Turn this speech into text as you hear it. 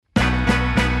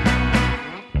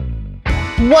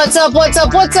What's up,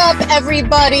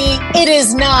 everybody? It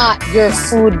is not your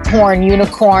food porn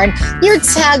unicorn, your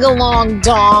tag-along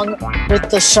dong with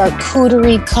the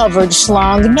charcuterie-covered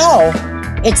schlong. No,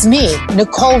 it's me,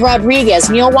 Nicole Rodriguez.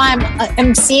 You know why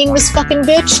I'm seeing this fucking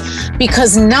bitch?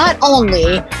 Because not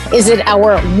only is it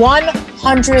our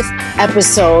 100th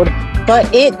episode,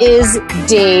 but it is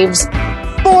Dave's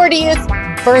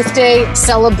 40th birthday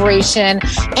celebration.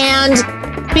 And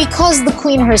because the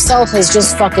queen herself has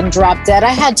just fucking dropped dead, I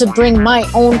had to bring my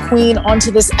own queen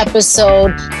onto this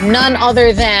episode, none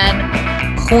other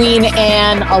than Queen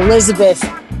Anne Elizabeth.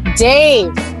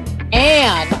 Dave,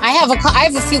 Anne, I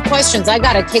have a few questions I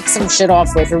gotta kick some shit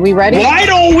off with. Are we ready? Why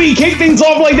don't we kick things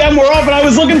off like that more often? I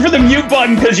was looking for the mute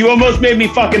button because you almost made me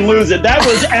fucking lose it. That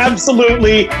was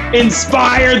absolutely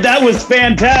inspired. That was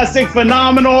fantastic,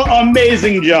 phenomenal,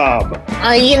 amazing job.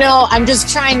 I'm just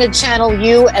trying to channel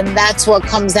you, and that's what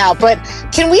comes out. But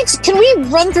can we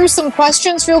run through some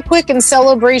questions real quick in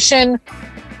celebration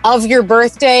of your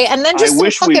birthday, and then just some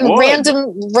fucking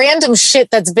random shit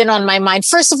that's been on my mind.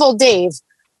 First of all, Dave,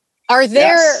 are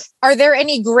there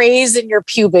any grays in your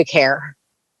pubic hair?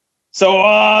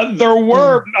 So there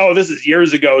were. Oh, this is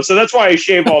years ago. So that's why I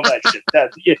shave all that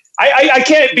shit. I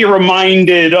can't be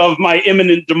reminded of my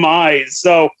imminent demise.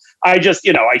 So I just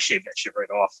I shave that shit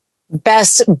right off.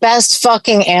 Best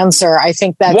fucking answer. I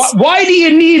think that's. Why do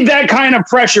you need that kind of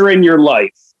pressure in your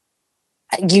life?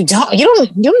 You don't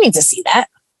need to see that.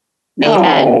 No,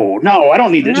 I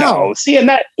don't need to know. Seeing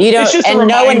that, you don't, it's just and a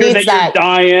reminder no one needs that you're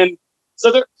dying.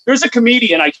 So there's a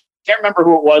comedian, I can't remember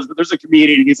who it was, but there's a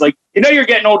comedian. He's like, you're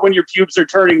getting old when your pubes are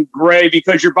turning gray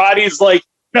because your body's like,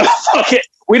 no, fuck it.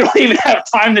 We don't even have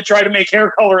time to try to make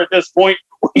hair color at this point.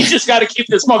 We just got to keep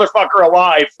this motherfucker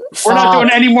alive. We're not doing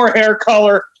any more hair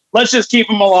color. Let's just keep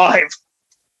him alive.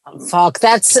 Fuck,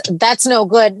 that's no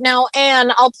good. Now,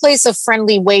 Anne, I'll place a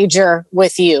friendly wager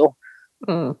with you.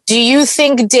 Do you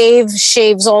think Dave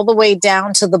shaves all the way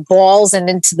down to the balls and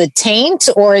into the taint,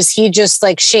 or is he just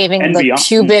like shaving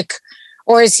pubic,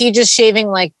 or is he just shaving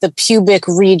like the pubic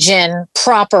region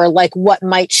proper, like what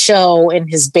might show in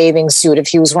his bathing suit if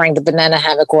he was wearing the banana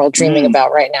hammock we're all dreaming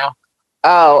about right now?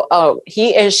 Oh,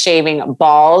 he is shaving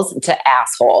balls to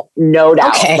asshole, no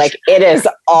doubt. Okay. Like it is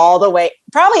all the way,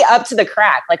 probably up to the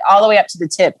crack, like all the way up to the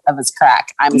tip of his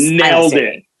crack. Nailed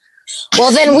it.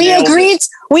 Well, then we agreed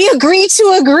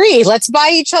to agree. Let's buy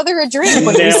each other a drink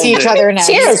when we see each other next.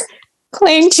 Cheers.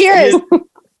 Clean cheers.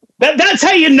 That's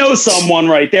how you know someone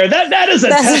right there. That is a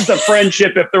test of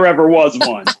friendship if there ever was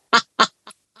one.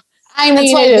 I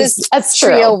mean, this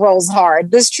trio rolls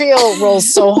hard. This trio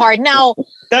rolls so hard. Now,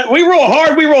 we roll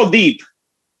hard, we roll deep.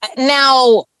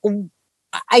 Now,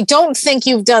 I don't think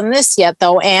you've done this yet,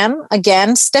 though, Anne.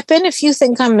 Again, step in if you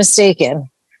think I'm mistaken.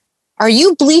 Are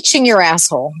you bleaching your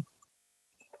asshole?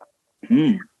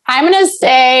 I'm going to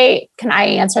say, can I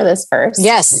answer this first?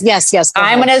 Yes.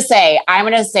 I'm going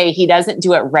to say he doesn't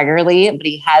do it regularly, but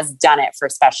he has done it for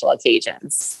special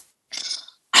occasions.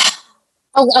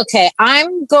 Oh, okay.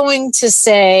 I'm going to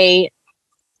say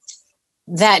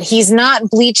that he's not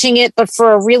bleaching it, but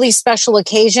for a really special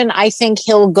occasion, I think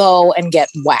he'll go and get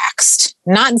waxed.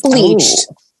 Not bleached,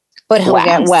 but he'll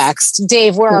get waxed.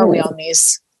 Dave, where are we on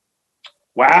these?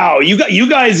 Wow, you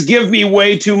guys give me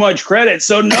way too much credit.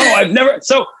 So no, I've never.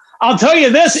 So I'll tell you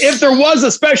this: if there was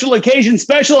a special occasion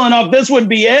special enough, this would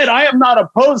be it. I am not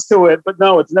opposed to it, but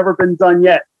no, it's never been done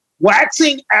yet.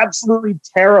 Waxing absolutely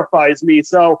terrifies me.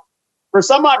 So for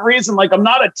some odd reason, like I'm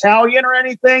not Italian or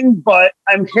anything, but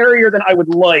I'm hairier than I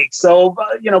would like. So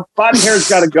body hair's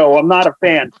got to go. I'm not a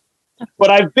fan.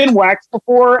 But I've been waxed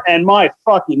before, and my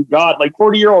fucking God, like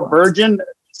 40-year-old virgin,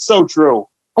 so true.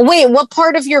 Wait, what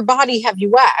part of your body have you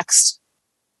waxed?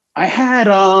 I had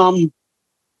an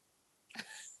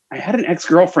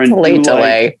ex-girlfriend. Late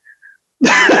delay. He's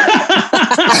like,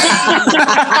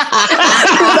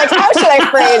 how should I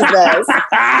phrase this?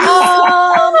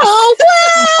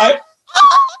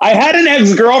 I had an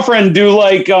ex-girlfriend do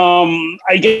like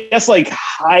I guess like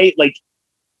high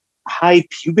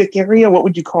pubic area. What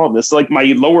would you call this? Like my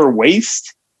lower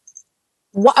waist.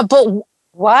 What? But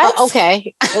what?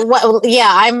 Okay. What?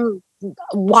 Yeah.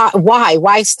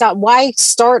 Why stop? Why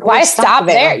start? Why stop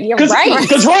there? You're right.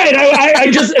 Because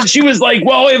I just, she was like,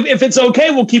 well, if it's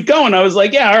okay, we'll keep going. I was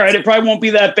like, yeah, all right. It probably won't be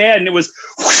that bad. And it was,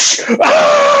 whoosh,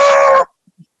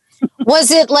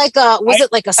 Was it like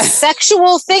a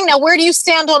sexual thing? Now, where do you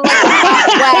stand on like a hot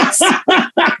wax?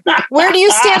 Where do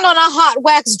you stand on a hot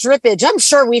wax drippage? I'm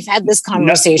sure we've had this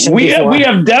conversation before. We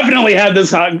have definitely had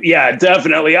this. Yeah,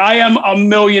 definitely. I am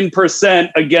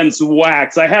 1,000,000% against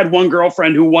wax. I had one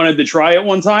girlfriend who wanted to try it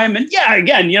one time, and yeah,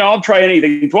 again, I'll try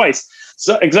anything twice.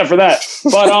 So, except for that,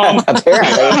 but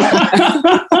Apparently.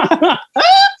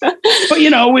 but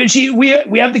you know, we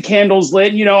have the candles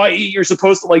lit. You know, you're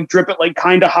supposed to like drip it like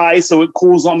kind of high so it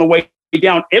cools on the way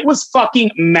down. It was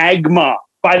fucking magma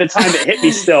by the time it hit me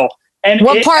still. And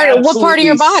What part of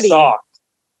your body? Sucked.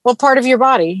 What part of your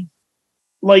body?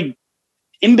 Like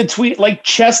in between, like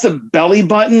chest to belly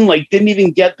button, like didn't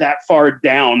even get that far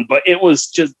down, but it was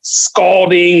just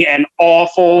scalding and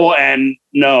awful. And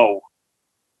no.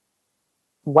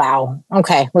 Wow.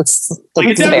 Okay. Let's not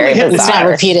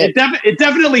repeat it. It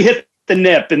definitely hit the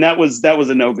nip, and that was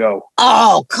a no-go.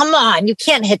 Oh, come on. You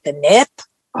can't hit the nip.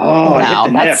 Oh, no,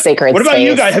 that's nip. Sacred. What about space.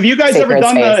 You guys? Have you guys ever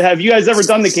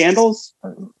done the candles?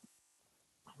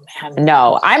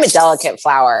 No, I'm a delicate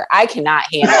flower. I cannot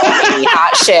handle any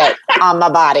hot shit on my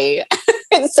body,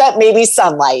 except maybe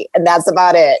sunlight, and that's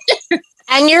about it.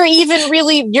 And you're even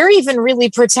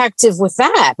really protective with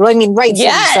that. Well, I mean, rightfully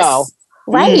so.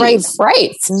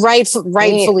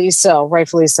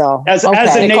 Rightfully so. As a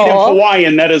native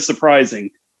Hawaiian, that is surprising.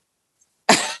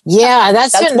 Yeah,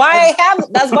 that's why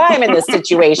I'm in this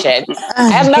situation. I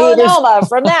have melanoma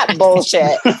from that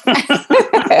bullshit.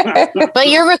 But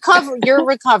you're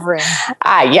recovering.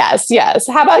 Yes.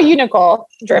 How about you, Nicole?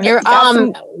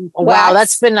 Wow,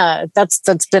 that's been a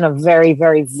very,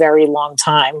 very, very long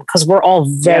time because we're all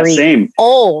very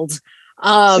old.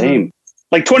 Same.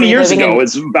 Like 20 years ago,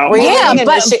 it's about. Were you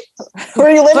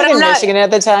living in Michigan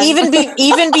at the time?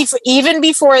 Even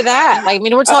before that, like, I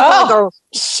mean, we're talking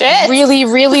shit, really,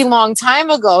 really long time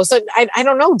ago. So I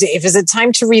don't know, Dave. Is it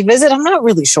time to revisit? I'm not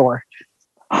really sure.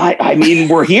 I mean,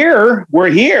 we're here. We're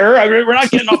not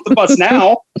getting off the bus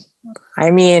now.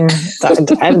 I mean,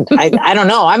 I don't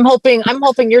know. I'm hoping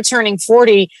you're turning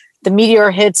 40. The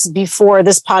meteor hits before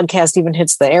this podcast even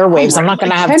hits the airwaves. I'm not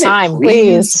going to have time.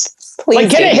 Please.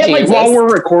 Like, get it hit like while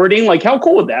we're recording. Like, how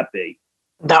cool would that be?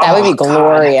 That would be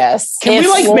glorious. Can we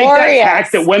like make that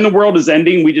pact that when the world is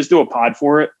ending, we just do a pod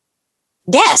for it?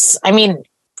 Yes. I mean,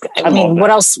 what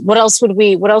else would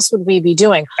we be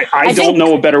doing? I don't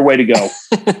know a better way to go.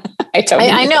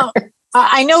 I know.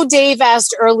 I know Dave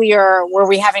asked earlier, were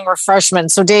we having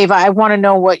refreshments? So Dave, I want to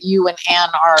know what you and Ann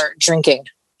are drinking.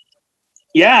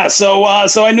 Yeah, so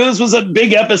I knew this was a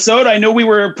big episode. I know we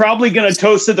were probably going to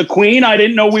toast to the Queen. I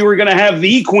didn't know we were going to have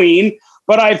the Queen,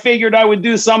 but I figured I would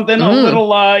do something a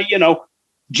little,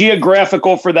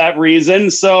 geographical for that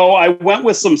reason. So I went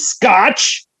with some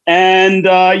scotch, and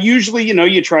usually,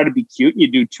 you try to be cute and you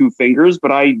do 2 fingers,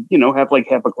 but I, have like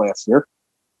half a glass here.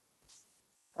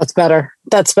 That's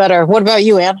better. What about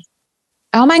you, Ann?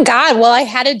 Oh my God. Well, I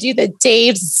had to do the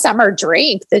Dave's summer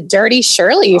drink, the Dirty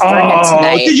Shirley for him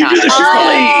tonight. Did you do the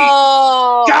Shirley?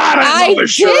 God, I love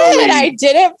Shirley. I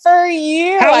did it for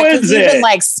you. How is it? Even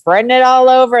like spreading it all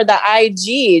over the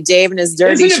IG, Dave and his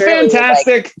Dirty Shirley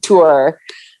fantastic tour.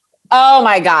 Oh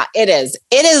my God. It is.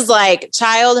 It is like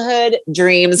childhood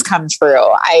dreams come true.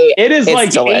 It is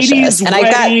like delicious. 80s and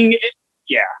wedding.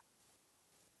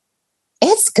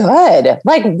 It's good.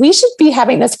 Like, we should be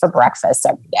having this for breakfast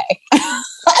every day.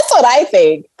 That's what I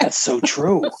think. That's so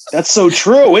true.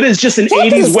 It is just an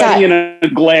 80s wedding in a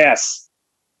glass.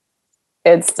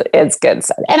 It's good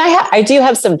stuff. And I do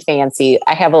have some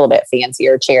I have a little bit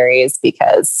fancier cherries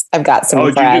because I've got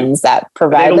some friends that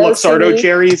provide those. Luxardo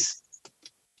cherries?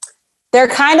 They're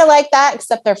kind of like that,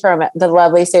 except they're from the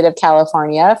lovely state of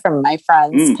California, from my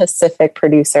friends, Pacific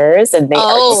Producers, and they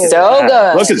are so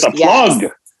good. Look, it's a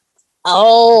plug.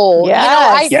 Oh,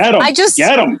 yeah. Get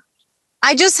them.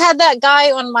 I just had that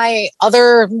guy on my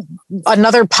another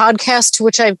podcast to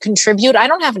which I contribute. I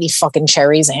don't have any fucking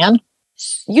cherries, Ann.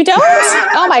 You don't?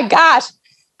 Oh my gosh.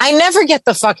 I never get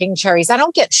the fucking cherries. I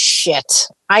don't get shit.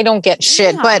 But I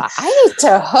need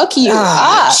to hook you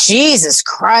up. Jesus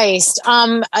Christ.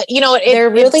 They're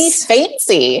really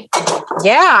fancy.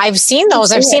 Yeah, I've seen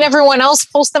those. I've seen everyone else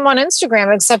post them on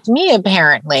Instagram except me,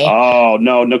 apparently. Oh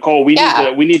no, Nicole, we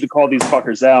need to call these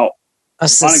fuckers out.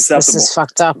 This is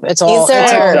fucked up. It's all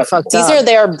fucked up. These are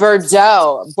their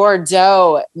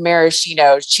Bordeaux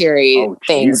maraschino cherry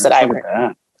things that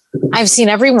I've seen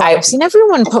everyone. I've seen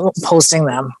everyone posting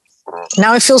them.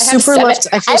 Now I feel super left.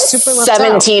 I feel super left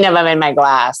 17 of them in my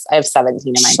glass. I have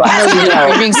 17 in my glass.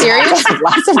 Are you being serious?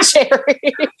 Lots of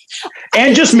cherry.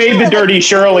 And just made the Dirty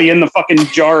Shirley in the fucking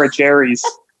jar of cherries.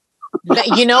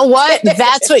 You know what?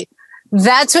 That's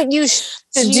what you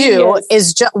should do.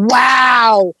 Is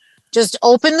just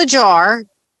open the jar.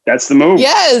 That's the move.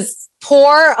 Yes.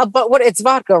 Pour it's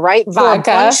vodka, right? Pour a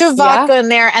bunch of vodka in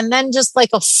there, and then just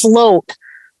like a float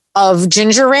of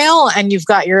ginger ale, and you've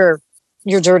got your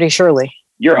Dirty Shirley.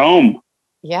 You're home.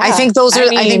 Yeah. I think those are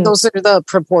the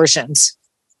proportions.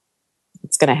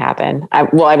 It's going to happen.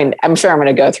 I'm sure I'm going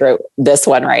to go through this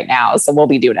one right now. So we'll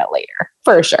be doing it later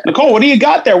for sure. Nicole, what do you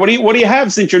got there? What do you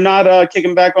have since you're not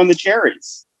kicking back on the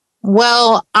cherries?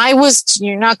 Well,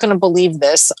 you're not going to believe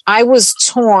this. I was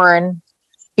torn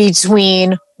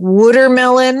between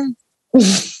watermelon.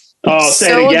 Oh,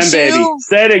 say it again, baby.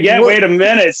 Say it again. Wait a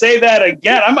minute. Say that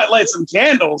again. I might light some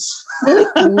candles.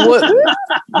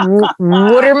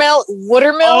 Watermelon.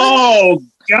 Oh,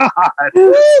 God.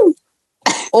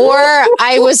 Or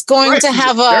I was going to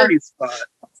have a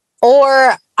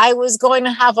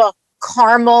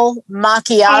caramel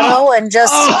macchiato and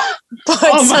just put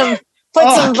some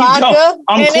vodka.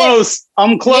 I'm close.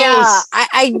 Yeah,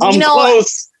 I'm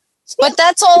close. But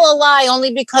that's all a lie,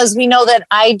 only because we know that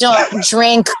I don't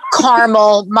drink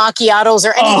caramel macchiatos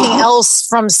or anything else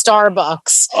from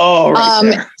Starbucks. Oh,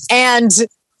 right there.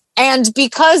 And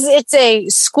because it's a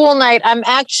school night, I'm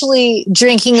actually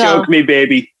drinking Choke me,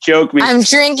 baby. Choke me. I'm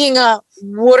drinking a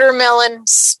watermelon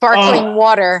sparkling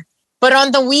water. But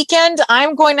on the weekend,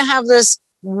 I'm going to have this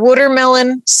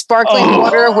watermelon sparkling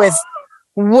water with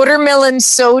watermelon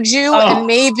soju and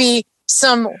maybe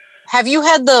some. Have you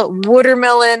had the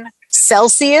watermelon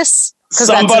Celsius?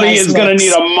 Somebody is going to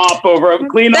need a mop over it.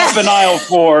 Clean up in aisle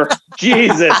 4.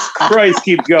 Jesus Christ,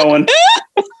 keep going.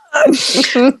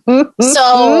 So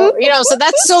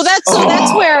that's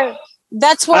where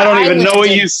I don't even know what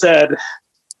you said.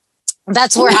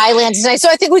 That's where I landed today. So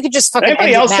I think we could just fucking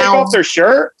anybody else take off their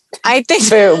shirt? I think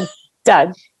boom,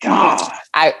 done. God,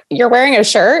 you're wearing a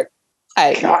shirt.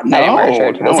 No,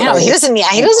 he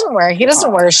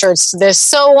doesn't wear shirts to this.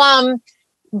 So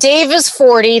Dave is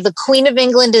 40. The Queen of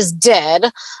England is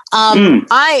dead. I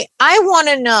want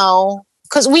to know,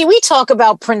 because we talk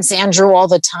about Prince Andrew all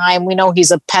the time. We know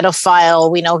he's a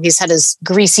pedophile. We know he's had his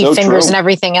greasy fingers and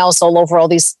everything else all over all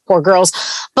these poor girls.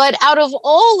 But out of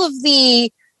all of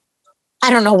the, I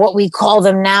don't know what we call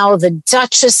them now, the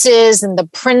duchesses and the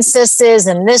princesses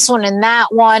and this one and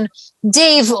that one,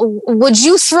 Dave, would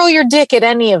you throw your dick at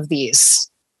any of these?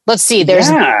 Let's see. That's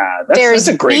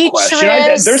a great question.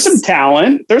 There's some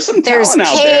talent. There's some talent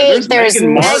out there. There's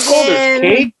Meghan Markle.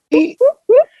 There's Kate.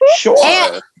 Sure.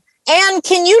 And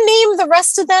can you name the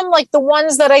rest of them? Like the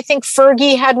ones that I think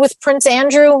Fergie had with Prince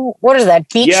Andrew? What is that?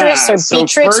 Beatrice or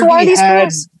Beatrix? Who are these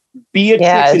girls?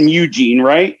 Beatrix and Eugene,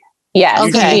 right? Yeah.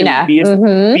 Okay.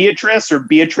 Beatrice or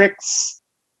Beatrix.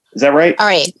 Is that right? All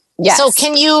right. Yes. So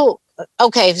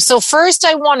so first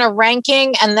I want a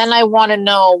ranking and then I want to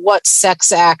know what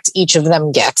sex act each of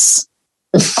them gets.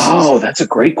 Oh, that's a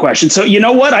great question. So you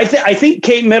know what? I think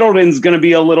Kate Middleton's going to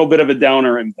be a little bit of a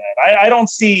downer in bed. I don't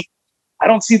see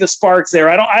the sparks there.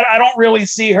 I don't really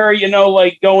see her,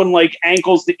 like going like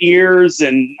ankles to ears,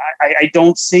 and I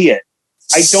don't see it.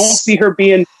 I don't see her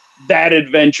being that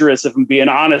adventurous, if I'm being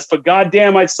honest. But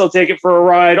goddamn, I'd still take it for a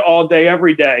ride all day,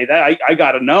 every day. That I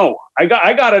gotta know. I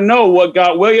gotta know what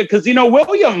got William, because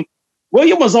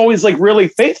William was always like really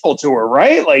faithful to her,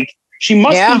 right? Like she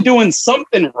must be doing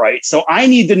something right. So I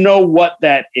need to know what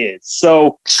that is.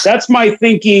 So that's my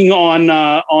thinking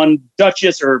on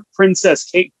Duchess or Princess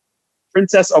Kate.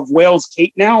 Princess of Wales,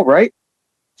 Kate now, right?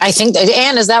 I think,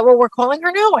 Anne, is that what we're calling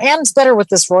her now? Anne's better with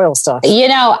this royal stuff.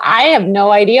 I have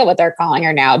no idea what they're calling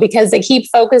her now because they keep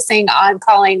focusing on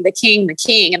calling the king,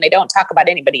 and they don't talk about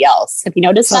anybody else. Have you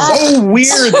noticed that? So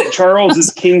weird that Charles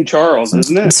is King Charles,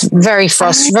 isn't it? It's very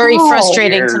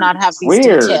frustrating to not have these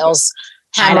details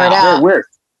hammered out. Weird.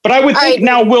 But I would think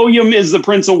now William is the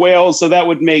Prince of Wales, so that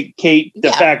would make Kate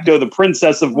de facto the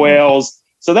Princess of Wales.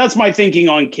 So that's my thinking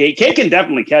on Kate. Kate can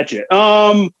definitely catch it.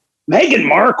 Meghan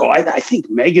Markle, I think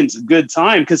Meghan's a good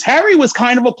time because Harry was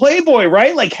kind of a playboy,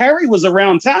 right? Like Harry was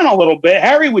around town a little bit.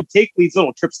 Harry would take these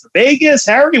little trips to Vegas.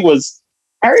 Harry was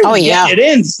getting it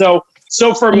in. So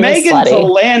for Meghan to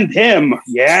land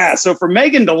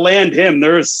him,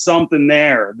 there's something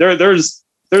there. There's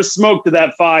smoke to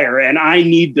that fire, and I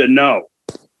need to know.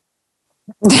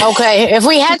 Okay, if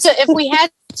we had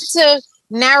to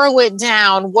narrow it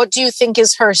down, what do you think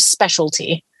is her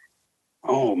specialty?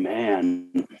 Oh man.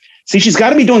 See, she's got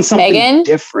to be doing something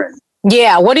different.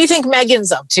 Yeah. What do you think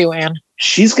Meghan's up to, Anne?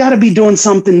 She's got to be doing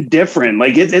something different.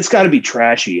 Like it's got to be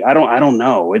trashy. I don't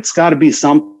know. It's got to be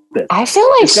something. I feel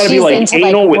like it's got to be like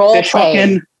anal with fish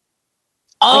hooking.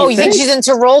 Oh, you think she's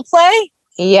into role play?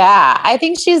 Yeah, I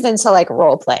think she's into like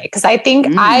role play because I think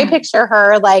I picture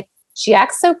her like she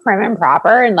acts so prim and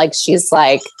proper and like she's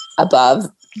like above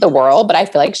the world, but I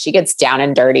feel like she gets down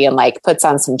and dirty and like puts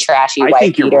on some trashy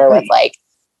white beater with like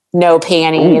no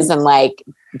panties and like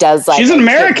does like she's an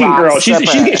American girl. She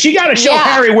got to show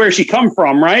Harry where she come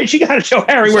from, right? She got to show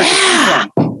Harry where she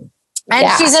come from.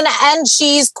 And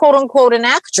she's quote unquote an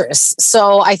actress.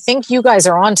 So I think you guys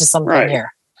are onto something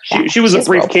here. She was a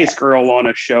briefcase girl on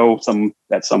a show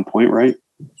at some point, right?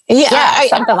 Yeah,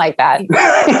 something like that.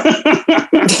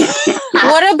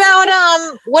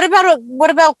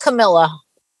 What about Camilla,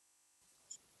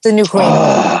 the new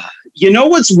queen? You know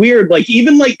what's weird? Like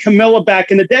even like Camilla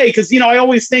back in the day, because I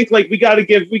always think like we got to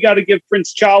give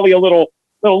Prince Charlie a little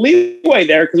leeway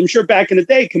there, because I'm sure back in the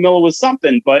day Camilla was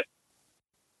something, but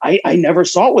I never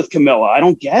saw it with Camilla. I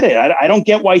don't get it. I don't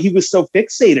get why he was so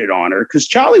fixated on her, because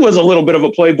Charlie was a little bit of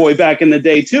a playboy back in the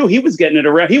day too. He was getting it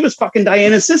around. He was fucking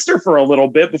Diana's sister for a little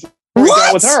bit before he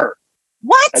got with her.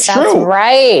 What? That's true.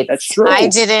 Right. That's true. I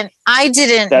didn't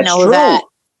know that.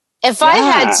 If I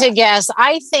had to guess,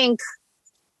 I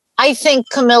think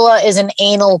Camilla is an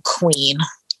anal queen.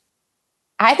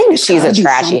 I think she's a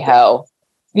trashy hoe.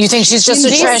 You think she's just a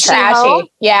trashy hoe?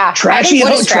 Yeah. Trashy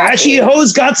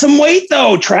hoe's got some weight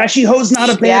though. Trashy hoe's not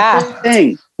a bad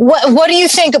thing. What do you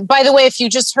think? By the way, if you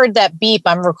just heard that beep,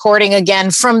 I'm recording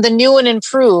again from the new and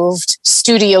improved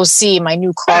Studio C, my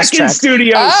new cross back in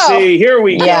Studio C. Here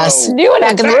we go. Yes, new and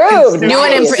improved.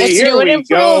 It's new and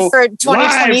improved for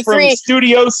 2023. Live from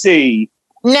Studio C.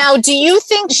 Now, do you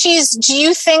think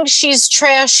she's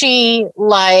trashy?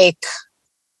 Like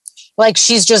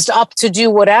she's just up to do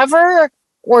whatever,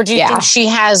 or do you think she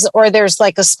has, or there's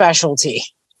like a specialty?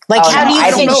 Like, how do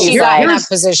you think she got in that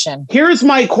position? Here's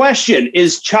my question: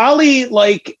 is Charlie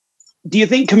like? Do you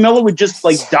think Camilla would just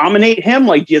like dominate him?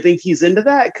 Like, do you think he's into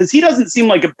that? Because he doesn't seem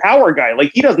like a power guy.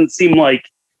 Like, he doesn't seem like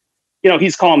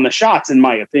he's calling the shots, in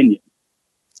my opinion.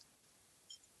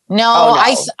 No,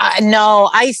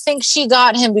 I think she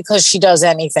got him because she does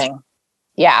anything.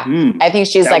 Yeah, I think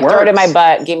she's like, throw it in my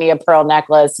butt, give me a pearl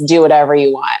necklace, do whatever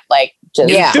you want. Like,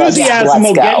 just enthusiasm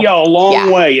will get you a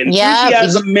long way.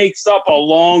 Enthusiasm makes up a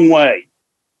long way.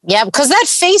 Yeah, because that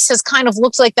face has kind of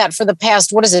looked like that for the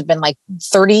past, what has it been, like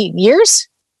 30 years?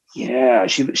 Yeah,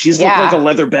 she's looked like a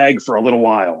leather bag for a little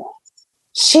while.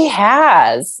 She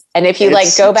has. And if you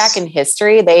go back in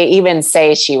history, they even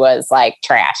say she was like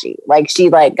trashy. Like she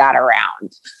like got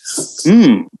around.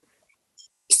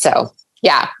 So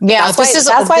yeah. That's why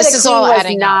the queen was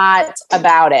not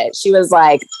about it. She was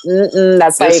like,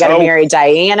 that's why you got to marry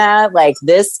Diana. Like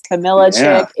this Camilla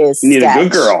chick is you need a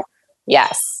good girl.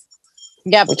 Yes.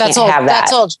 Yeah, but that's all.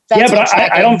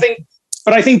 I don't think.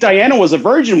 But I think Diana was a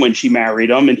virgin when she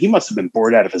married him, and he must have been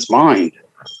bored out of his mind.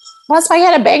 Well, that's why he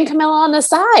had to bang Camilla on the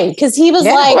side, because he was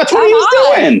like, that's what he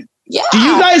was doing. Yeah. Do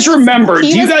you guys remember?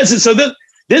 So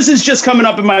this is just coming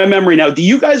up in my memory now. Do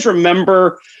you guys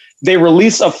remember they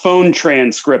released a phone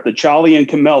transcript of Charlie and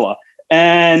Camilla,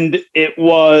 and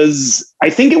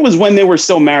I think it was when they were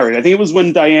still married. I think it was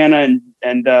when Diana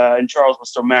and Charles were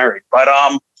still married, but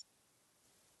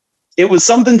it was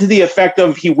something to the effect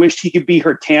of he wished he could be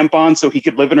her tampon so he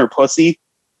could live in her pussy.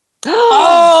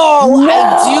 Oh, no.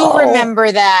 I do remember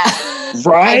that.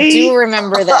 Right? I do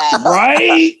remember that.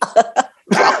 Right?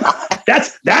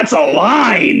 That's a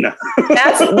line.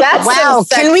 That's wow.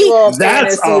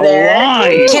 That's a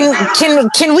line.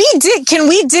 Can we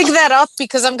dig that up,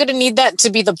 because I'm going to need that to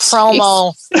be the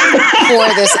promo for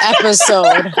this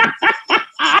episode.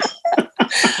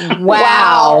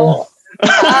 Wow.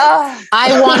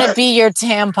 I want to be your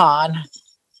tampon.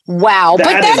 Wow. But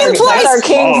that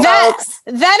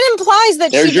implies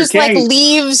that she just like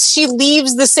leaves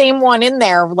the same one in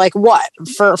there. Like what?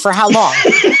 For how long?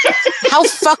 How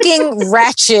fucking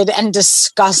ratchet and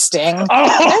disgusting.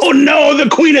 Oh no, the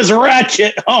queen is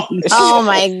ratchet. Oh no. Oh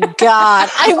my God.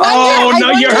 I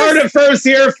wonder, you heard it first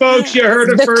here, folks. You heard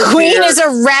it first. The queen is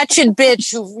a ratchet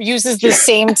bitch who uses the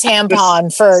same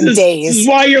tampon for days. This is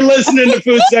why you're listening to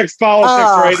Food Sex Politics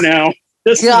right now.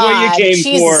 This is what you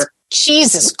came for.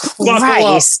 Jesus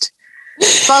Christ.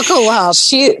 Buckle up.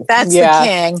 That's the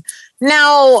king.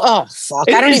 Now, oh fuck!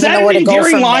 I don't even know where to go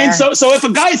from there. So if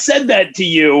a guy said that to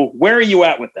you, where are you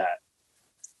at with that?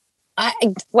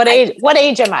 What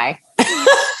age am I?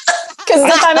 Because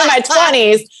if I'm in my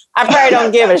 20s, I probably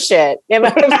don't give a shit. In my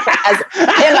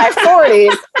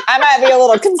 40s, I might be a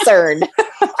little concerned.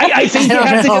 I think you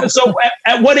have to. So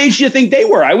at what age do you think they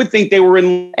were? I would think they were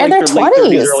in like their late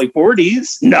 30s, early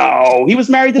 40s. No, he was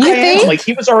married to Diana. Like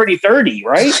he was already 30,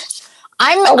 right?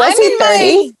 I'm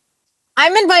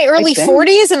in my early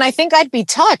 40s, and I think I'd be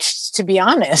touched, to be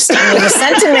honest. I mean, the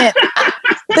sentiment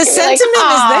is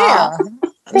there.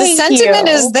 The sentiment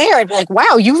is there. I'd be like,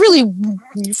 wow, you really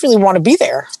want to be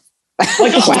there.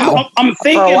 Like, I'm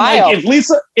thinking, like,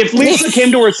 if Lisa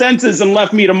came to her senses and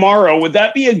left me tomorrow, would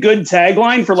that be a good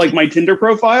tagline for like my Tinder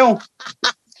profile?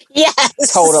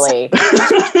 Yes. Totally.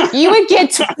 You would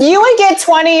get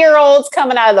 20-year-olds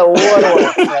coming out of the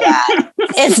woodwork for that.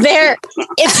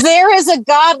 If there is a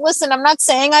God, listen, I'm not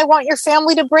saying I want your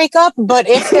family to break up, but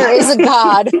if there is a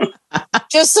God,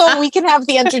 just so we can have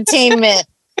the entertainment.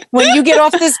 When you get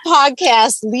off this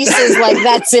podcast, Lisa's like,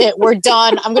 that's it. We're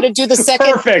done. I'm going to do the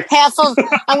second half of,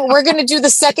 we're going to do the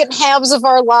second halves of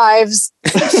our lives,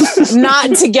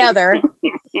 not together.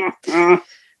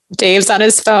 Dave's on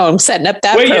his phone setting up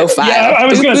that profile. Yeah, I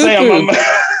was going to say,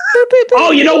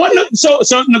 oh, you know what?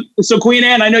 So Queen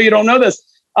Anne, I know you don't know this.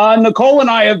 Nicole and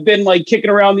I have been like kicking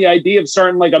around the idea of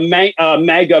starting like a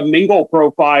MAGA mingle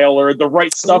profile or the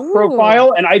right stuff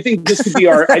profile, and I think this could be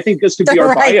our. I think this could be our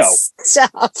right bio.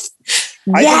 Stuff.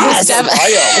 Yes,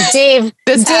 Dave,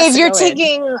 you're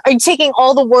taking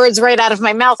all the words right out of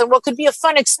my mouth. And what could be a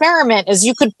fun experiment is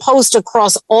you could post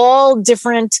across all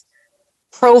different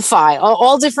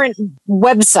all different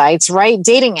websites, right?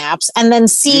 Dating apps, and then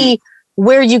see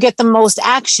where you get the most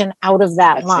action out of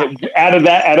that line. Out of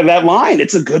that line.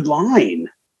 It's a good line.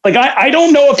 Like I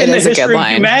don't know if in the history of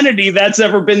humanity that's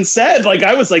ever been said. Like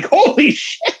I was like, holy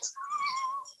shit.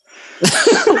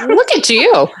 Look at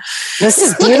you. This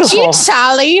is beautiful. Look at you,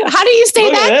 Charlie. How do you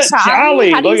say that, Charlie?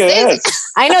 Look at this.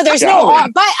 I know there's no,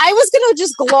 but I was going to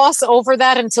just gloss over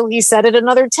that until he said it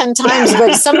another 10 times,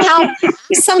 but somehow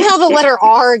the letter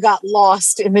R got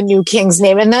lost in the new king's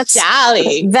name. And that's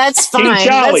Charlie. That's fine. King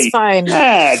Charlie. That's fine.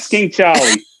 Yeah, it's King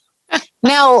Charlie.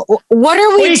 Now, what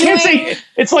are we doing? You can't say,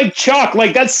 it's like Chuck.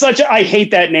 Like that's I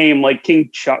hate that name. Like King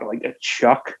Chuck, like a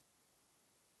Chuck.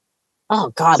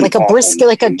 Oh God, like a brisket,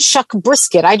 like a Chuck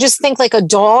brisket. I just think like a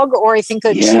dog, or I think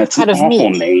a cut of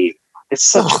meat. Name. It's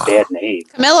such a bad name.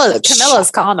 Camilla's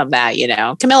calling him that, you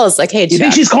know. Camilla's like, hey, Chuck. You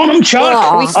think she's calling him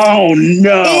Chuck? Oh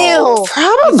no. Ew.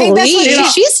 Probably.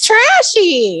 She's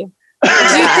trashy.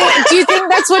 Do you think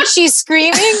that's what she's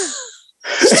screaming?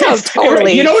 Oh,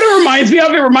 totally. You know what it reminds me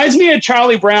of? It reminds me of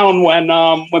Charlie Brown when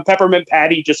Peppermint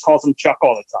Patty just calls him Chuck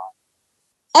all the time.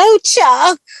 Oh,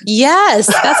 Chuck. Yes,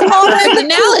 that's an old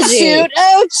analogy.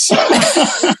 Oh,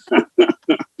 Chuck.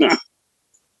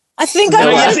 I think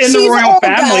I want to in the royal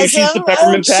family. She's the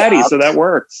Peppermint Patty, so that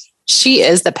works. She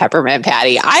is the Peppermint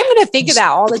Patty. I'm going to think of that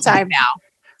all the time now.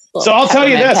 So I'll tell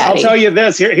you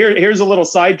this. Here's a little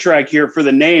sidetrack here for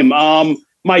the name.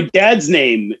 My dad's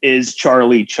name is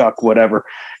Charlie Chuck, whatever.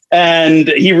 And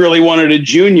he really wanted a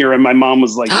junior. And my mom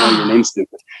was like, no, your name's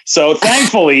stupid. So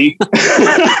thankfully,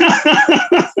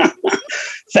 I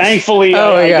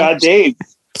got Dave.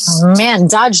 Man,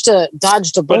 dodged a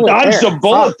bullet. Dodged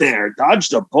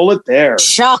a bullet there.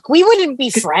 Chuck, we wouldn't be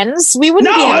friends. We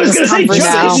wouldn't. No, I was going to say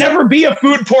Chuck would never be a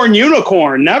food porn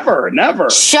unicorn. Never.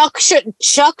 Chuck Sharatsky.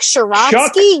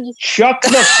 Chuck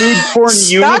the food porn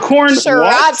unicorn.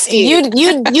 Sharatsky.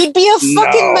 You'd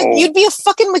be a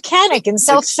fucking mechanic in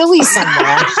South Philly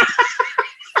somewhere.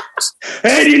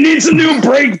 Hey, do you need some new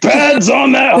brake pads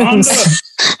on that Honda?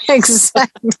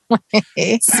 Exactly.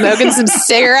 Smoking some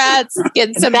cigarettes,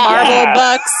 getting some Marlboro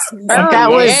bucks.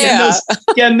 That was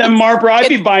getting them Marlboro. I'd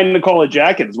be buying Nicole a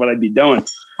jacket is what I'd be doing.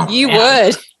 You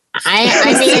would.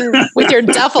 I mean, with your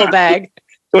duffel bag.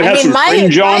 My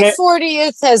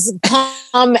 40th has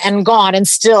come and gone, and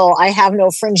still I have no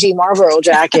fringy Marlboro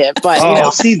jacket.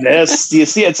 But see this? Do you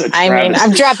see? It's a travesty. I mean,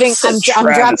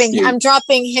 I'm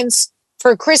dropping hints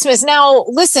for Christmas. Now,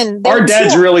 listen, our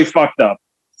dads really fucked up.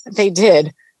 They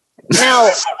did. Now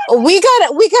we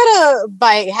gotta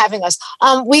by having us.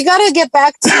 We gotta get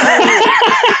back to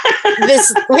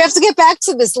this. We have to get back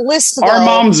to this list. Though. Our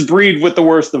moms breed with the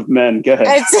worst of men. Go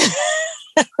ahead.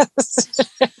 It's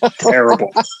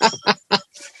terrible.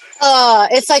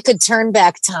 If I could turn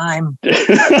back time.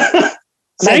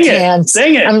 Sing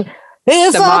it.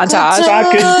 If the montage. I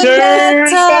could turn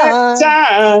back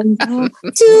time.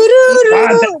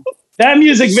 That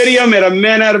music video made a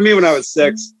man out of me when I was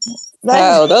 6.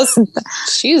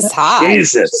 She's hot.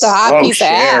 Jesus. She's a hot piece of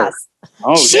ass.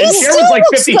 Oh, Cher was like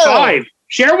 55.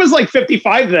 Cher was like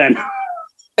 55 then.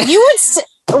 You would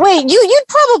you'd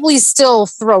probably still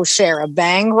throw Cher a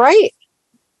bang, right?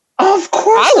 Of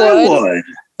course I would.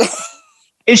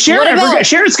 Is Cher ever?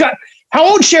 Cher's got. How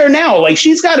old Cher now? Like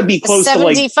she's got to be close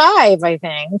 75, to like. I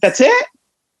think. That's it.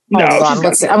 No, I'm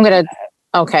gonna.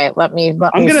 Okay, let me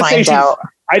find out.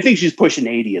 I think she's pushing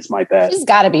 80 is my bet. She's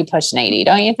got to be pushing 80,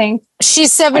 don't you think?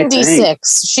 She's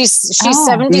 76. She's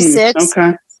 76.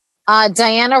 Okay.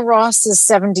 Diana Ross is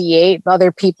 78.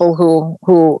 Other people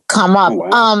who come up. Oh,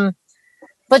 wow.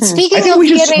 But speaking I think of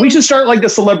we should start like the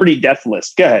celebrity death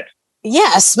list. Go ahead.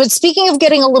 Yes, but speaking of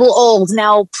getting a little old,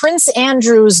 now Prince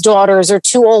Andrew's daughters are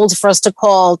too old for us to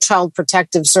call Child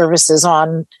Protective Services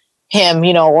on him,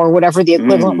 or whatever the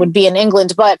equivalent would be in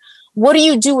England. But what do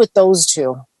you do with those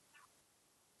two?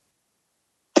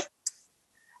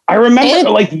 I remember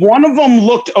like one of them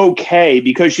looked okay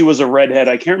because she was a redhead.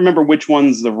 I can't remember which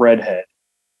one's the redhead.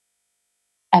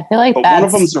 I feel like one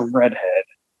of them's a redhead.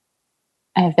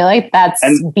 I feel like that's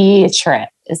Beatrice.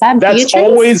 Is that Beatrice?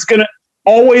 That's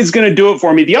always gonna do it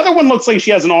for me. The other one looks like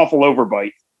she has an awful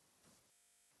overbite.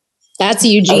 That's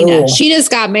Eugenia. She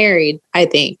just got married, I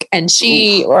think. And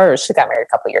she got married a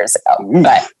couple years ago.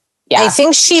 But yeah. I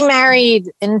think she married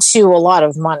into a lot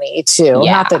of money too.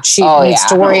 Yeah. Not that she needs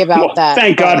to worry about that.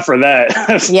 Thank God for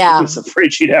that. Yeah. I was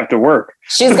afraid she'd have to work.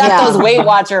 She's got those Weight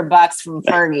Watcher bucks from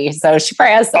Fergie, so she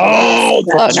probably has some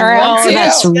floating around too.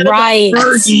 That's right.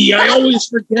 Fergie. I always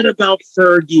forget about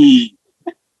Fergie.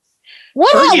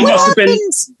 What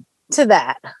happened to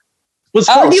that? Was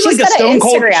Fergie like a stone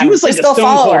cold? She was like a stone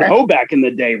cold hoe back in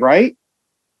the day, right?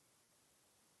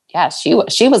 Yeah, she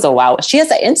was a wow. She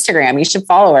has an Instagram. You should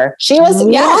follow her. She was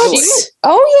you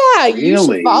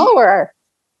should follow her.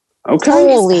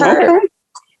 Okay.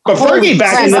 But Fergie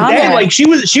back in the day, like she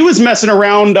was messing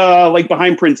around like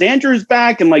behind Prince Andrew's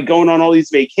back and like going on all these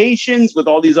vacations with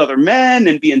all these other men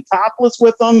and being topless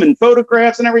with them and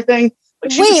photographs and everything.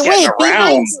 Like, wait,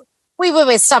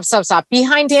 stop.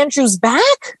 Behind Andrew's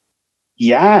back?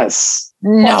 Yes.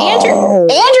 No.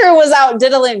 Well, Andrew was out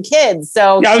diddling kids.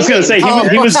 So I was going to say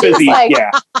he was busy. Like,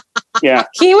 yeah.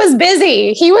 He was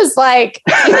busy. He was like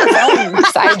his own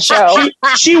sideshow.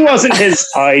 She wasn't his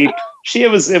type.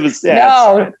 It was.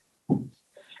 No.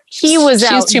 He was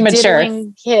out too mature.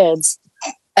 diddling kids.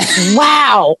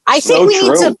 Wow. I think we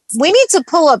need to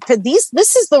pull up these.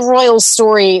 This is the royal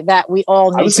story that we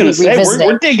all need to revisit.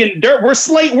 We're digging dirt.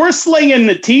 We're slinging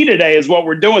the tea today is what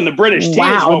we're doing. The British tea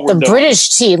is what we're doing. British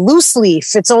tea, loose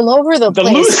leaf. It's all over the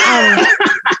place.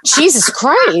 Jesus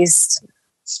Christ.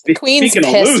 Queen's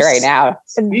pissed right now.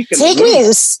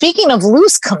 Speaking of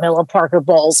loose Camilla Parker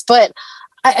Bowles, but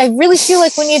I really feel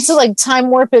like we need to like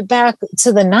time warp it back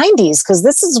to the 90s because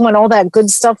this is when all that good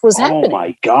stuff was happening. Oh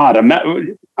my God.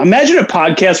 Imagine a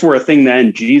podcast were a thing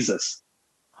then. Jesus.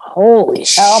 Holy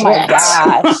shit. Oh my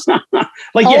gosh.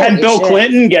 You had Bill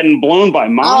Clinton getting blown by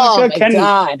Monica. Oh my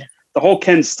God. The whole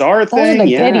Ken Starr thing. Those are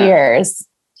the good years.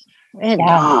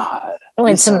 God. We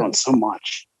had so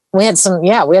much. We had some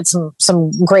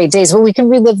great days, but we can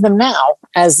relive them now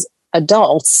as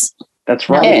adults. That's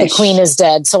right. The Queen is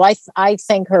dead. So I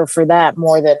thank her for that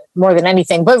more than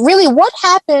anything. But really, what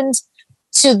happened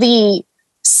to the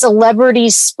celebrity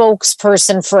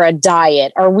spokesperson for a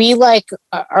diet? Are we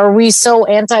so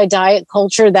anti-diet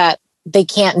culture that they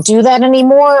can't do that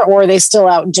anymore, or are they still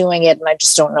out doing it and I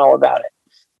just don't know about it?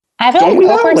 I feel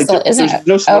like Oprah still isn't. I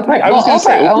was going to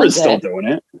say Oprah's still doing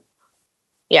it.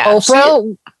 Yeah.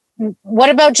 Oprah. What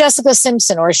about Jessica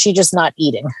Simpson, or is she just not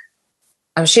eating?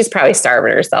 Oh, she's probably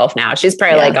starving herself now. She's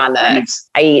probably like on the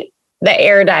I eat the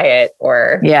air diet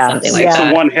or something like that.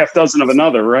 So one half dozen of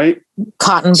another, right?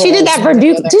 Cotton. She did that for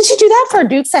Duke. Did she do that for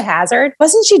Dukes of Hazzard?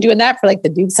 Wasn't she doing that for like the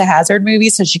Dukes of Hazzard movie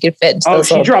so she could fit into those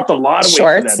she dropped a lot of weight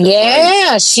shorts? For that,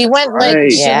 yeah, she went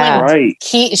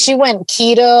she went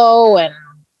keto and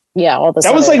all this.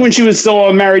 That was like when she was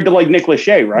still married to like Nick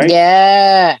Lachey, right?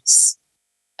 Yes.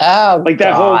 Oh, like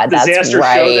that whole disaster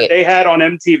show that they had on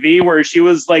MTV where she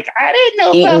was like, I didn't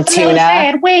know buffaloes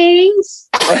had wings.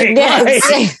 Right.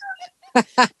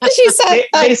 She said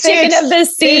chicken of the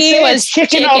sea was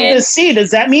chicken of the sea.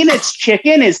 Does that mean it's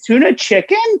chicken? Is tuna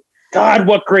chicken? God,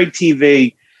 what great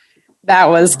TV. That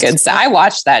was good. So I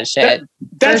watched that shit.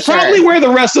 That's probably where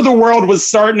the rest of the world was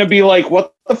starting to be like,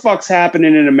 what the fuck's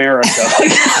happening in America?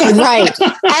 Right.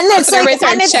 And it's like,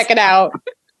 check it out.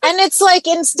 And it's like,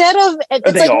 instead of,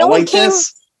 it's like no one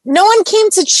came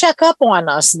to check up on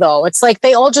us though. It's like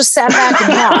they all just sat back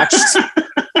and watched,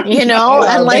 and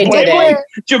like, did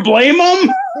you blame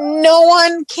them? No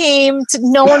one fucking,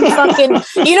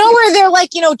 where they're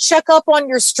like, check up on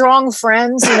your strong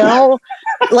friends,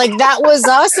 like that was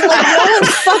us. And like, no one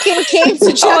fucking came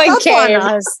to check up on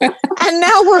us. And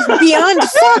now we're beyond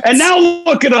fucked. And now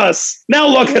look at us.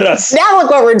 Now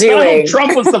look what we're doing.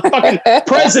 Trump was the fucking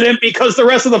president because the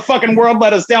rest of the fucking world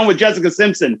let us down with Jessica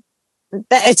Simpson.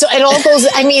 It all goes.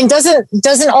 I mean,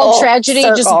 doesn't all tragedy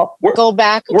just go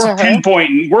back to her? We're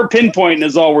pinpointing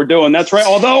is all we're doing. That's right.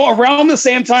 Although around the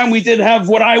same time, we did have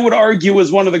what I would argue is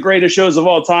one of the greatest shows of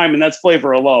all time, and that's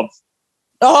Flavor of Love.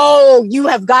 Oh, you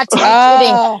have got to be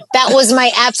kidding! That was my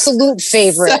absolute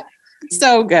favorite.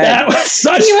 So good. That was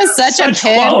he was such a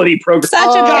quality program.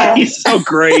 God, he's so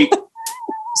great.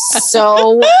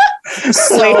 So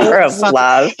Flavor of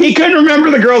Love. He couldn't remember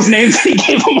the girls' names. He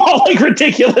gave them all like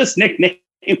ridiculous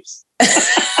nicknames.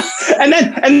 And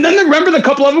then remember the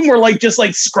couple of them were like just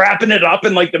like scrapping it up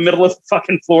in like the middle of the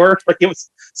fucking floor. Like it was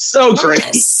so great.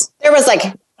 Yes. There was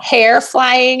like hair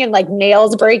flying and like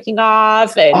nails breaking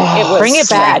off, and it was bring it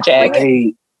back.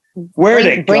 tragic. Where'd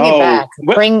it go? Bring it back.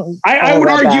 I would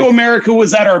argue America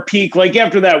was at our peak. Like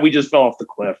after that, we just fell off the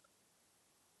cliff.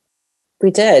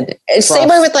 We did. Same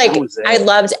way with like, I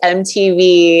loved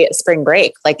MTV Spring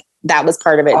Break. Like that was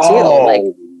part of it too. Oh, like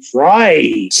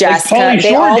right. Jessica, like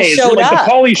they all days. showed like up.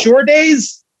 The Pauly Shore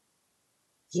days.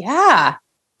 Yeah.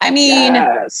 I mean,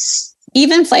 yes.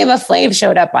 Even Flava Flav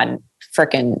showed up on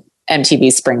frickin'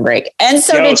 MTV Spring Break. And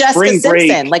so did Jessica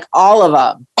Simpson. Like all of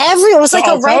them. It was like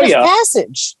a rite of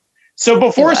passage. So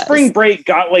before Spring Break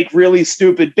got like really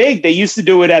stupid big, they used to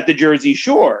do it at the Jersey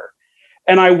Shore.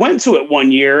 And I went to it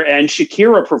one year and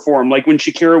Shakira performed, like when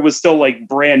Shakira was still like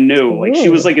brand new. Like she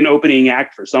was like an opening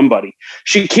act for somebody.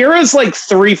 Shakira's like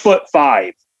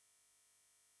 3'5".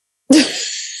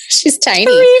 She's tiny.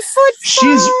 3'5".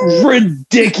 She's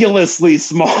ridiculously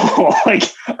small. Like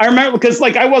I remember because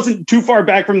like I wasn't too far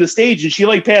back from the stage and she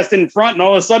like passed in front and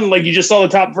all of a sudden like you just saw the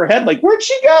top of her head. Like where'd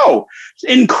she go?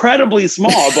 Incredibly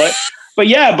small, but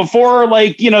yeah, before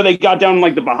like they got down in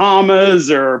like the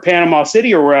Bahamas or Panama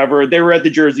City or wherever, they were at the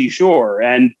Jersey Shore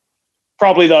and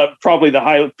probably the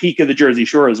high peak of the Jersey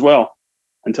Shore as well.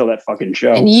 Until that fucking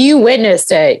show. And you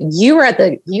witnessed it. You were at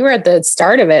the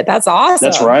start of it. That's awesome.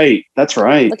 That's right.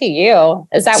 Look at you.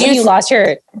 Is that when you lost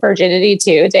your virginity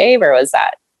too, Dave? Or was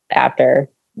that after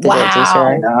the Jersey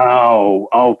Shore? No.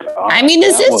 Oh God. I mean,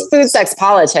 this is Food Sex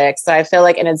Politics. So I feel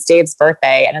like, and it's Dave's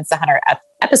birthday and it's the 100th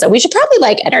episode. We should probably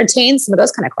like entertain some of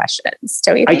those kind of questions.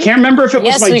 Don't you think? I can't remember if it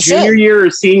was my junior year or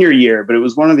senior year, but it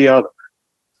was one or the other.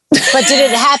 But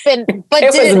did it happen? But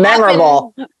it was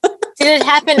memorable. Did it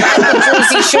happen at the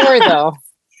Jersey Shore though?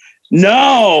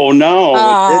 No.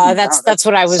 That's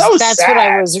what I was. So that's sad. what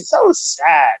I was. So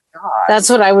sad. God. That's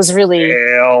what I was really.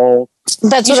 Fail.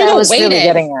 That's what I was really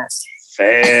getting at.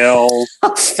 Fail.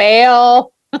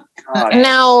 Fail. God.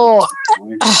 Now.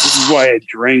 This is why I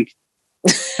drink.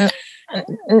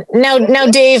 Now,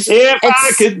 Dave. If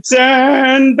I could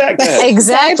turn back.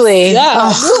 Exactly.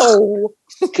 Yeah.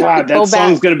 God, that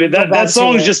song's going to be that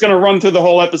song's just going to run through the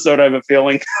whole episode. I have a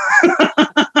feeling.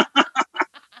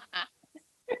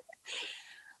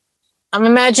 I'm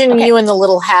imagining you in the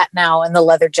little hat now and the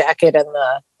leather jacket and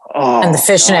the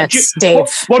fishnets, Dave.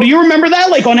 Well, do you remember that?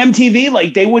 Like on MTV,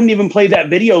 like they wouldn't even play that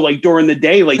video like during the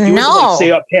day. Like you had to like,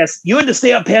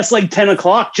 stay up past like 10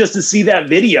 o'clock just to see that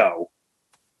video.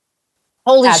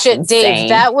 Holy That's shit, insane. Dave!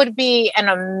 That would be an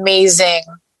amazing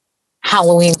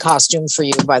Halloween costume for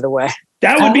you, by the way.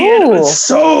 That would be it. It's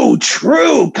so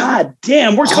true. God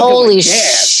damn, we're holy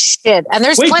shit! And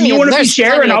there's plenty. Do you want to be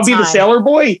Cher and I'll be the Sailor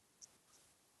Boy?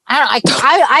 I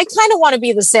kind of want to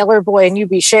be the Sailor Boy and you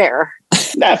be Cher.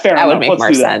 Nah, fair enough. That would make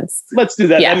more sense. Let's do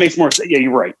that. Yeah. That makes more sense. Yeah,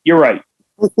 you're right. You're right.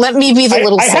 Let me be the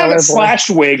little Sailor Boy. I have a slash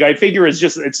wig. I figure it's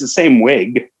the same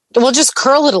wig. We'll just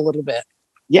curl it a little bit.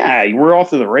 Yeah, we're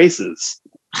off to the races.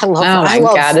 I love. Oh my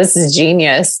God, this is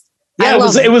genius. Yeah,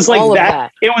 it was like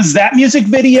that. It was that music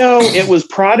video. It was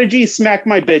Prodigy Smack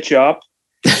My Bitch Up.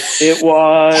 It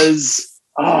was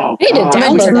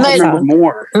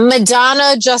more.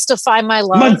 Madonna, Justify My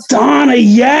Love. Madonna,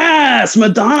 yes.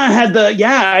 Madonna had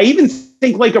I even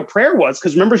think like a prayer was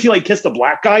because remember she like kissed a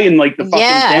black guy in like the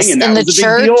fucking thing and that was a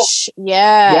big deal.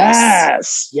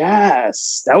 Yes.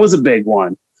 That was a big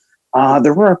one.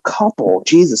 There were a couple.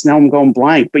 Jesus, now I'm going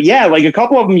blank. But yeah, like a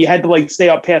couple of them, you had to like stay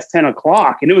up past 10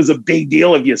 o'clock, and it was a big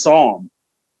deal if you saw them.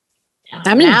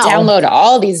 I'm going to download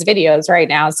all these videos right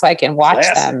now so I can watch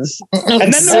them.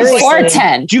 And then there was like,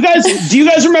 410. Do you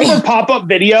guys remember Pop-Up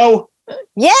Video?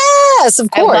 Yes,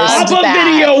 of course. Pop-Up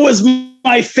Video was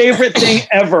my favorite thing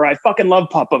ever. I fucking love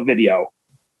Pop-Up Video.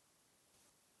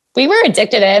 We were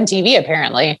addicted to MTV,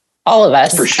 apparently. All of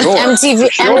us. For sure.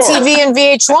 MTV and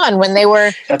VH1 when they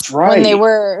were when they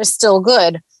were still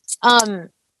good.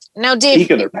 Now, Dave,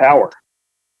 peak of their power.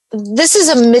 This is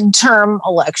a midterm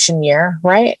election year,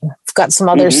 right? We've got some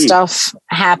other stuff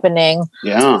happening.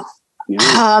 Yeah.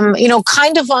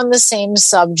 Kind of on the same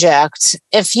subject.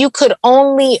 If you could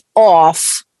only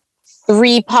off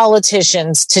 3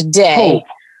 politicians today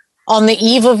on the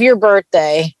eve of your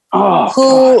birthday,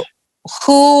 who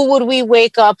would we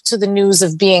wake up to the news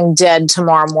of being dead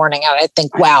tomorrow morning? And I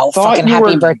think, wow, fucking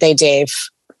happy birthday, Dave.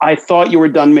 I thought you were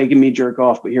done making me jerk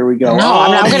off, but here we go. No,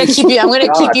 I'm going to keep you. I'm going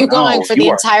to keep you going for the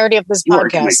entirety of this podcast. You are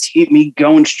going to keep me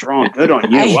going strong. Good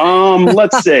on you.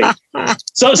 Let's see.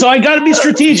 So I got to be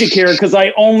strategic here because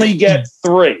I only get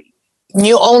 3.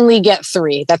 You only get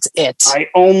 3. That's it. I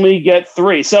only get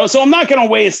 3. So I'm not going to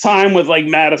waste time with like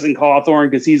Madison Cawthorn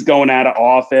because he's going out of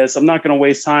office. I'm not going to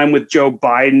waste time with Joe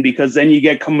Biden because then you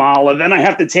get Kamala. Then I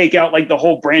have to take out like the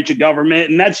whole branch of government.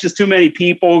 And that's just too many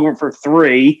people for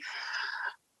 3.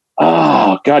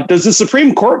 Oh, God. Does the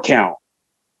Supreme Court count?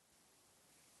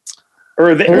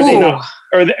 Or are they not?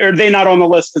 Are they not on the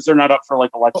list because they're not up for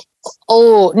like elections?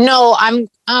 Oh, no.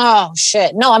 Oh,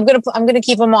 shit. No, I'm gonna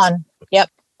keep them on. Yep.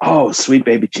 Oh, sweet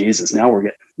baby Jesus. Now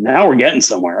we're getting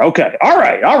somewhere. Okay. All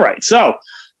right. So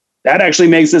that actually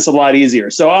makes this a lot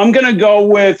easier. So I'm going to go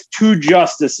with 2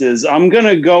 justices. I'm going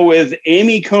to go with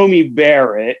Amy Coney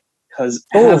Barrett because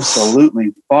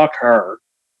absolutely fuck her.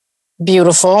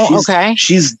 Beautiful. Okay.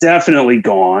 She's definitely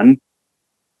gone.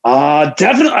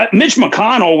 Definitely. Mitch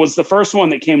McConnell was the first one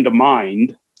that came to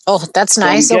mind. Oh, that's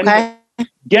nice. So okay.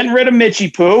 Getting rid of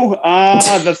Mitchie Poo.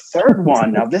 The third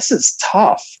one. Now this is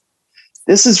tough.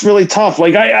 This is really tough.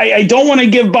 Like, I don't want to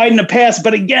give Biden a pass,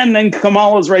 but again, then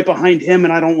Kamala's right behind him,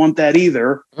 and I don't want that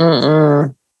either.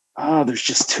 There's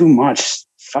just too much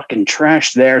fucking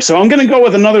trash there. So I'm going to go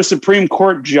with another Supreme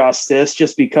Court justice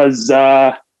just because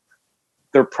they're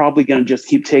probably going to just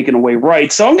keep taking away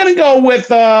rights. So I'm going to go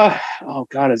with,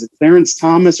 is it Clarence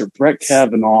Thomas or Brett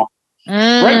Kavanaugh?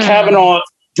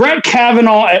 Brett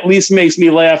Kavanaugh at least makes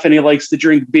me laugh, and he likes to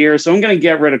drink beer. So I'm going to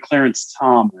get rid of Clarence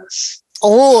Thomas.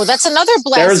 Oh, that's another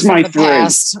blast. There's my 3.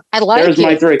 Past. I like There's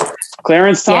my 3.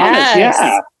 Clarence Thomas.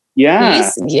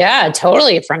 Yes. Yeah.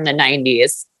 Totally from the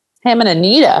 90s. Him and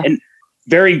Anita. And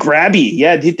very grabby.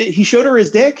 Yeah. He showed her his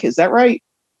dick. Is that right?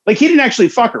 Like, he didn't actually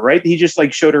fuck her, right? He just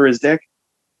like showed her his dick.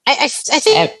 I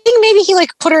think maybe he like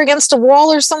put her against a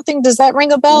wall or something. Does that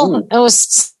ring a bell? It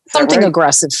was something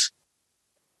aggressive.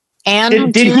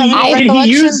 And did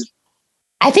he use?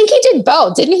 I think he did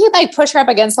both. Didn't he like push her up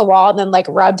against the wall and then like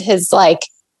rubbed his like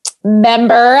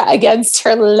member against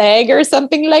her leg or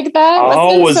something like that?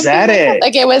 Was that it?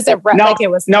 Like it was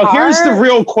Now here's the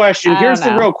real question.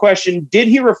 The real question. Did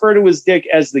he refer to his dick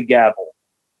as the gavel?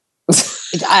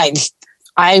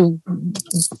 I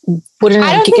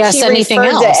wouldn't guess anything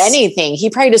else. To anything. He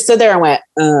probably just stood there and went,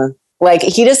 Like,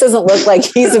 he just doesn't look like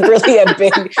he's really a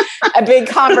big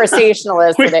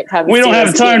conversationalist when it comes to We don't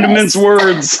have time to mince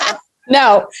words.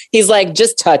 No, he's like,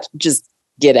 just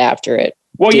get after it.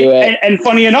 Well, and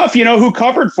funny enough, you know who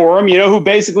covered for him? You know who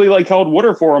basically like held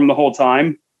water for him the whole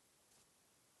time?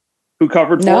 Who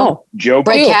covered for him? Joe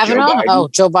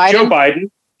Biden. Joe Biden. Joe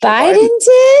Biden. Biden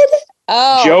did?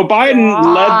 Oh, Joe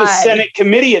Biden led the Senate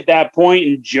committee at that point,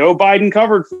 and Joe Biden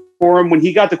covered for him. When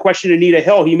he got the question Anita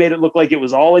Hill, he made it look like it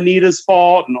was all Anita's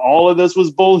fault and all of this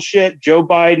was bullshit. Joe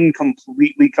Biden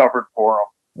completely covered for him.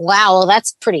 Wow, well,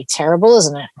 that's pretty terrible,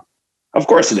 isn't it? Of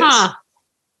course it is.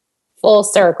 Full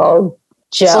circle.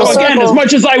 So again, as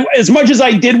much as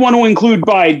I did want to include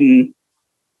Biden,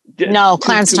 no,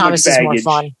 Clarence Thomas is more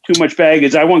fun. Too much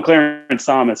baggage. I want Clarence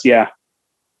Thomas. Yeah.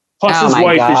 Plus, his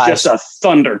wife is just a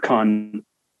thunder cunt.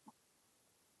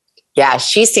 Yeah,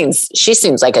 she seems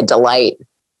like a delight.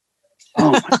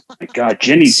 Oh my God,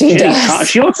 Jenny!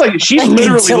 She looks like literally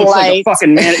looks like a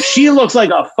fucking man. She looks like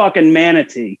a fucking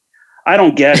manatee. I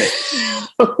don't get it.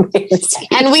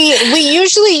 And we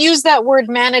usually use that word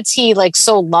manatee like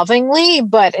so lovingly,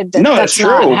 but that's true.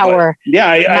 Not how we're. Yeah,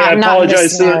 I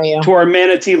apologize to our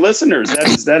manatee listeners.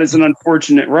 That is an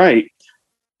unfortunate right.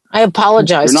 I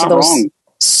apologize to those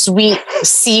sweet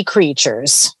sea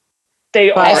creatures.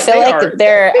 They are. I feel like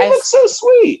they look so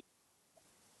sweet.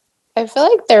 I feel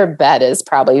like their bed is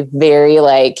probably very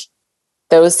like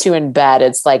those two in bed.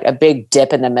 It's like a big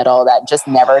dip in the middle that just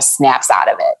never snaps out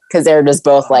of it because they're just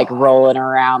both like rolling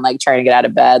around, like trying to get out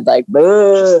of bed, like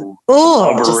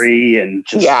rubbery and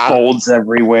just folds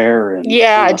everywhere.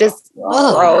 And just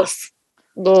gross.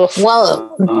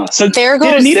 Well, so there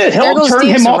goes. Did Anita Hill turn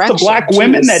him off the black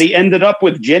women that he ended up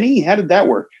with Jenny? How did that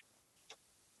work?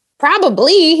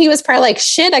 Probably. He was probably like,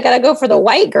 shit, I got to go for the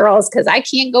white girls because I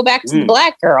can't go back to the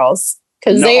black girls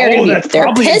because they're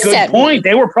probably pissed a good at point. me.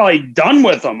 They were probably done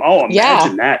with them. Oh,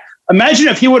 imagine that. Imagine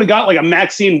if he would have got like a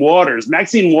Maxine Waters.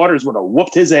 Maxine Waters would have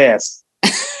whooped his ass.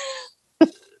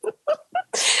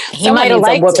 He might have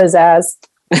liked his ass.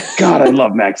 God, I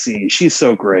love Maxine. She's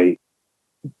so great.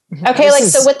 Okay,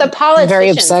 so with the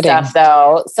politician stuff,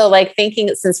 though, so like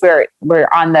thinking since we're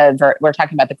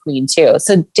talking about the Queen too.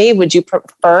 So, Dave, would you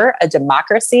prefer a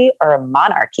democracy or a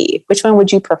monarchy? Which one would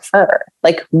you prefer?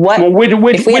 Like what? Well,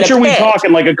 which are we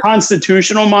talking? Like a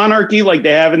constitutional monarchy, like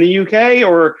they have in the UK,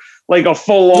 or like a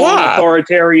full-on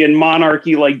authoritarian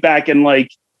monarchy, like back in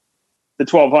like the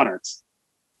 1200s?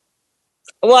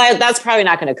 Well, that's probably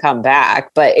not going to come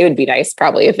back, but it would be nice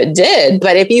probably if it did.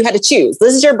 But if you had to choose,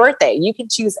 this is your birthday. You can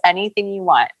choose anything you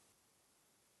want.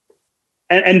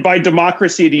 And by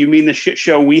democracy, do you mean the shit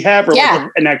show we have or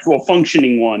like an actual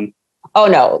functioning one? Oh,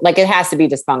 no. Like it has to be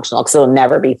dysfunctional because it'll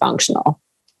never be functional.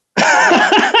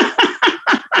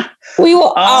 We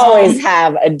will always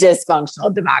have a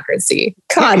dysfunctional democracy.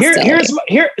 Constantly.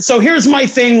 Here's my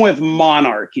thing with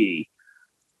monarchy.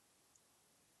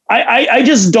 I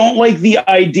just don't like the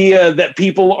idea that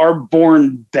people are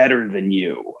born better than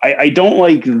you. I don't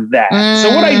like that. So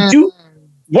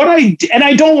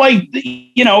I don't like,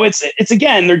 it's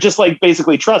again, they're just like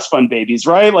basically trust fund babies,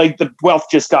 right? Like the wealth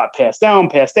just got passed down.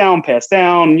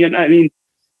 You know, I mean,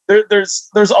 there's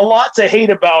a lot to hate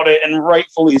about it, and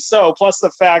rightfully so. Plus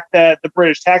the fact that the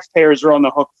British taxpayers are on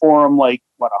the hook for them, like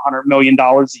 $100 million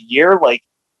a year. Like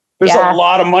there's a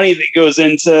lot of money that goes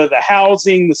into the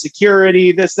housing, the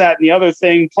security, this, that, and the other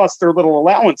thing, plus their little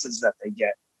allowances that they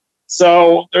get.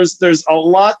 So there's a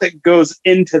lot that goes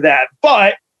into that.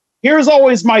 But here's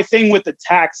always my thing with the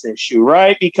tax issue,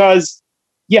 right? Because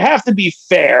you have to be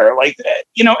fair. Like,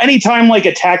 anytime like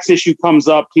a tax issue comes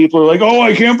up, people are like, oh,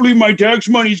 I can't believe my tax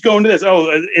money's going to this.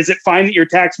 Oh, is it fine that your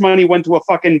tax money went to a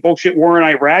fucking bullshit war in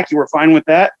Iraq? You were fine with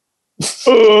that?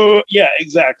 Yeah,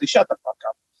 exactly. Shut the fuck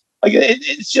up. Like,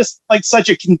 it's just like such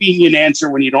a convenient answer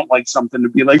when you don't like something to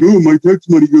be like, oh, my tax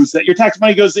money goes that. Your tax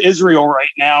money goes to Israel right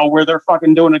now where they're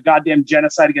fucking doing a goddamn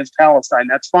genocide against Palestine.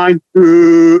 That's fine.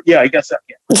 Yeah, I guess that.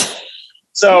 Yeah.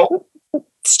 So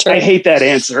I hate that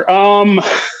answer.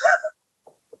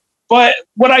 But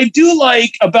what I do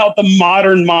like about the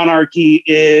modern monarchy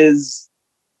is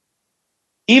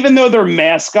even though they're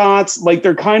mascots, like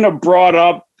they're kind of brought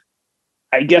up,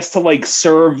 I guess, to like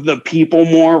serve the people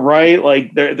more, right?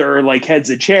 Like they're like heads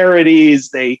of charities.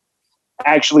 They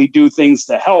actually do things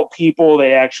to help people.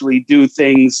 They actually do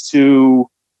things to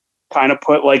kind of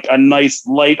put like a nice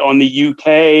light on the UK,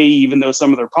 even though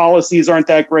some of their policies aren't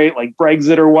that great, like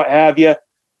Brexit or what have you.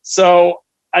 So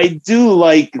I do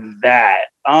like that.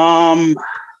 I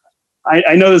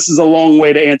know this is a long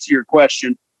way to answer your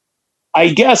question. I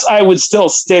guess I would still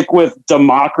stick with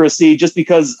democracy just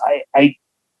because I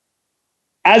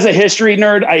as a history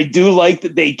nerd, I do like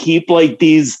that they keep like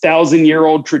these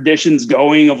 1,000-year-old traditions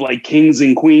going of like kings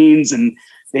and queens, and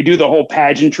they do the whole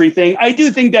pageantry thing. I do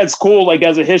think that's cool. Like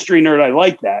as a history nerd, I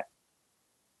like that.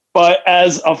 But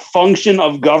as a function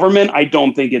of government, I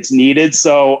don't think it's needed.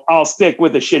 So I'll stick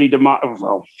with a shitty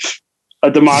democracy,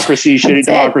 shitty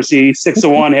democracy, 6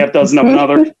 of one, half dozen of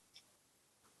another.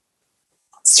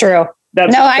 It's true.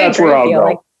 That's where I'll go.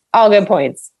 Like, all good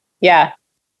points. Yeah.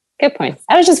 Good points.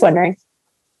 I was just wondering.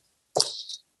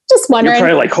 You're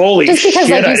probably like, holy shit,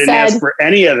 like I didn't ask for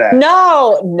any of that.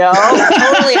 No,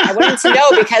 totally. I wanted to know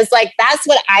because like, that's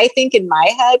what I think in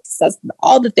my head. That's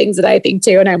all the things that I think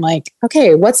too. And I'm like,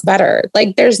 okay, what's better?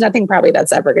 Like, there's nothing probably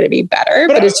that's ever going to be better,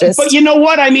 but it's just. But you know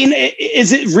what? I mean,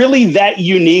 is it really that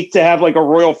unique to have like a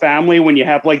royal family when you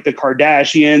have like the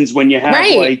Kardashians, when you have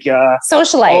like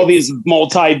socialite, all these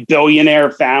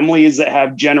multi-billionaire families that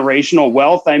have generational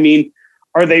wealth? I mean,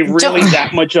 are they really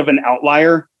that much of an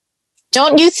outlier?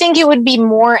 Don't you think it would be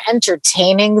more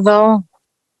entertaining, though,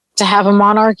 to have a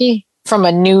monarchy from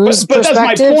a news perspective? But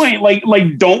that's my point.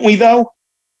 Like, don't we, though?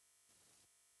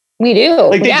 We do.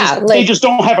 Like, they just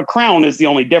don't have a crown is the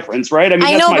only difference, right? I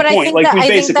mean, that's my point. Like, we basically have one.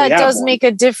 I think that does make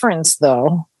a difference,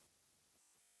 though.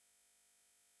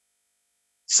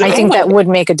 So, I think that would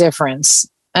make a difference,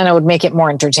 and it would make it more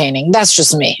entertaining. That's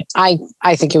just me. I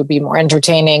think it would be more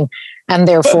entertaining. And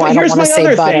therefore, I don't want to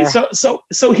say butter. So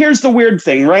here's the weird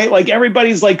thing, right? Like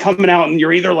everybody's like coming out and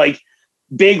you're either like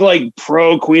big, like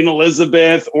pro Queen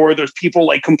Elizabeth, or there's people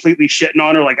like completely shitting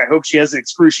on her. Like, I hope she has an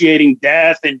excruciating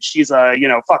death and she's a,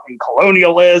 fucking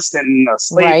colonialist and a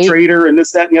slave trader and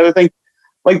this, that, and the other thing.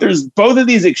 Like there's both of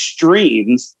these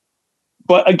extremes.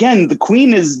 But again, the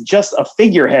queen is just a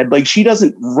figurehead. Like she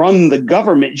doesn't run the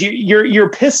government. You're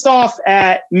pissed off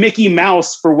at Mickey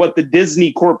Mouse for what the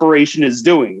Disney Corporation is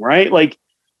doing, right? Like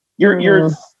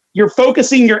you're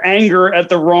focusing your anger at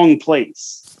the wrong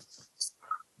place.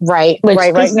 Right. No,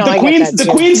 the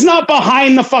queen's not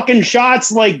behind the fucking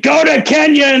shots. Like go to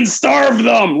Kenya and starve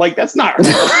them. Like that's not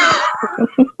her.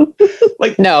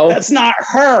 Like, no, that's not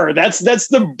her. That's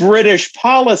the British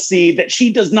policy that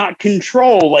she does not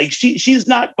control. Like she's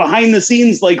not behind the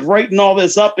scenes, like writing all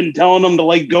this up and telling them to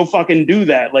like, go fucking do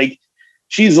that. Like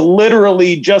she's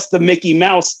literally just the Mickey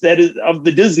Mouse that is of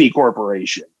the Disney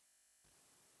Corporation.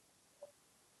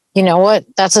 You know what?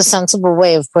 That's a sensible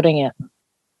way of putting it.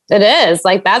 It is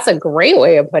like, that's a great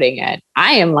way of putting it.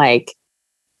 I am like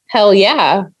Hell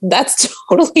yeah. That's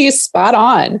totally spot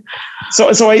on. So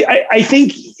I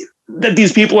think that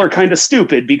these people are kind of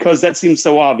stupid because that seems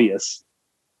so obvious.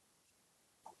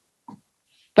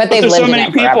 But they've there's lived so many in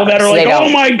it people forever, that are so like, they oh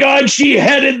don't- my God, she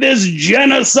headed this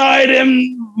genocide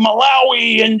in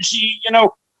Malawi and she,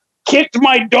 kicked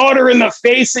my daughter in the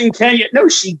face in Kenya. No,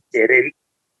 she didn't.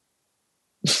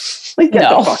 Like, get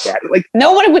No. the fuck out of it. Like,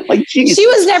 no one would. like She Jesus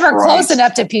was never Christ. close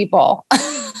enough to people.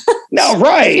 No,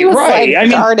 right, She was right.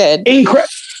 like guarded.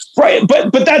 Right,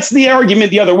 but that's the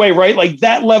argument the other way, right? Like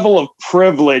that level of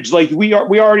privilege. Like we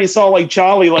already saw like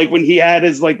Charlie, like when he had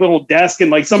his like little desk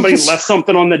and like somebody left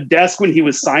something on the desk when he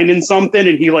was signing something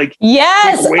and he like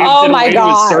Yes. waved Oh it my away to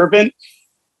his God. servant.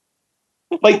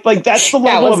 Like that's the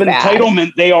level was of bad.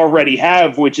 entitlement they already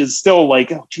have, which is still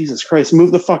like, oh Jesus Christ,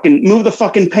 move the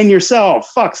fucking pen yourself.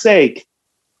 Fuck's sake.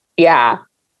 Yeah.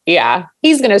 Yeah.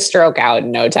 He's going to stroke out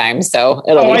in no time. So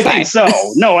it'll be I fine. think so.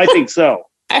 No, I think so.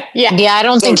 Yeah. Yeah, I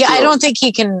don't So think true. I don't think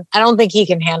he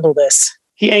can handle this.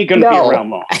 He ain't gonna No. be around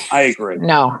long. I agree.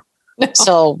 No.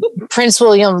 So Prince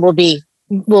William will be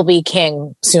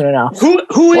king soon enough. Who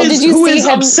Well, is did you see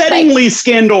him, upsettingly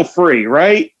scandal free,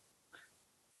 right?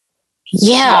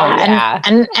 Yeah, Oh, yeah.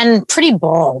 and pretty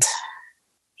bald.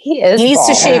 He is. He needs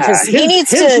to bald. shave his. He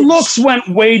needs his to. looks went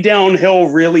way downhill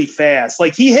really fast.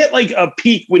 Like he hit like a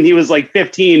peak when he was like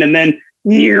 15 and then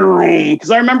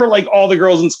because I remember like all the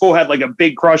girls in school had like a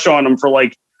big crush on him for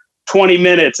like 20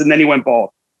 minutes and then he went bald.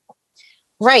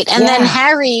 Right, and then Yeah.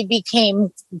 Harry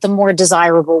became the more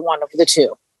desirable one of the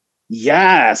two.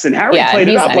 Yes, and Harry Yeah, played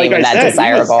it he's up not like even I that said.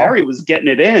 desirable. Harry was getting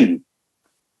it in.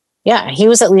 Yeah, he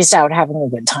was at least out having a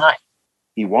good time.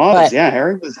 He was, But- yeah.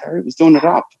 Harry was doing it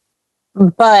up.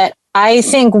 But I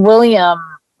think William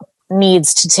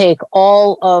needs to take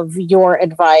all of your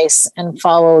advice and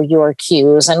follow your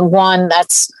cues. And one,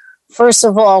 that's first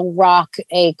of all, rock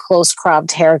a close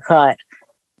cropped haircut.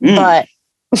 Mm. But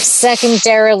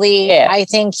secondarily, Yeah. I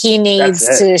think he needs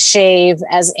That's it. to shave,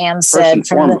 as Anne First said, and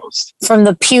from foremost.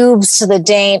 the pubes to the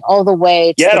daint, all the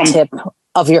way to Get the 'em. tip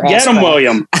of your ass. Get him, crack.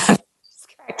 William.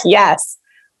 Yes.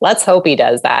 Let's hope he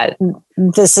does that.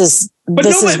 This is But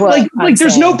this no, is but, what like I'm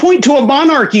there's saying. no point to a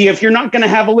monarchy if you're not going to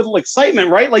have a little excitement,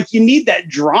 right? Like you need that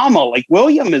drama. Like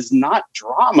William is not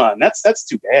drama, and that's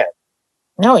too bad.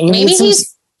 No, you Maybe need some,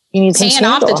 he's you need some paying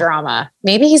off the scandal. drama.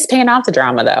 Maybe he's paying off the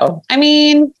drama, though. I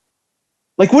mean,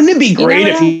 Like, wouldn't it be great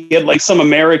never if he had like some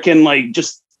American, like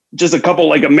just a couple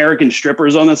like American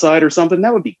strippers on the side or something?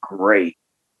 That would be great.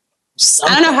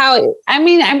 I don't know how. I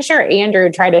mean, I'm sure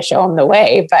Andrew tried to show him the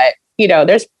way, but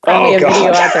there's probably Oh, a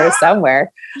video God. out there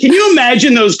somewhere. Can you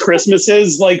imagine those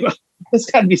Christmases? Like, it's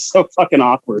got to be so fucking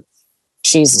awkward.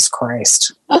 Jesus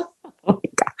Christ.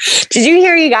 Did you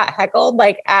hear he got heckled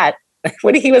like at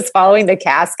when he was following the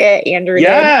casket? Andrew did?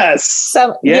 Yes. They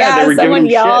were giving someone him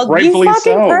shit, yelled, "You rightfully fucking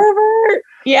so." pervert!"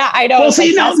 Yeah, I know. Well, It's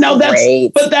see, like, now that's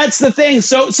great. but that's the thing.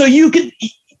 So you could.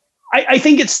 I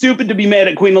think it's stupid to be mad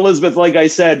at Queen Elizabeth, like I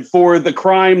said, for the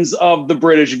crimes of the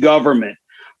British government.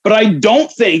 But I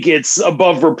don't think it's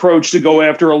above reproach to go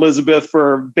after Elizabeth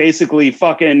for basically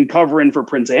fucking covering for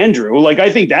Prince Andrew. Like,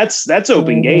 I think that's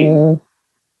open game. Mhm.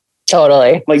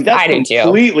 Totally. Like, that's I do too.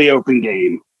 completely open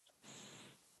game.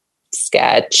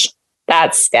 Sketch.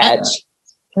 That's sketch.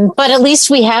 But at least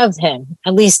we have him.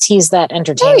 At least he's that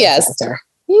entertainment Oh, yes. factor.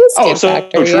 He's Oh, sketch so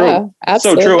factor, true. yeah,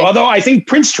 absolutely. So true. Although I think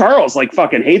Prince Charles like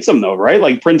fucking hates him though, right?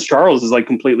 Like Prince Charles is like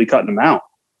completely cutting him out.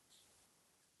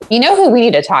 You know who we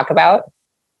need to talk about?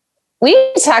 We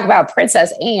need to talk about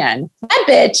Princess Anne. That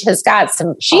bitch has got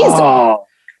some. She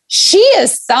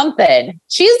is something.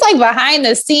 She's like behind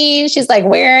the scenes. She's like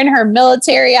wearing her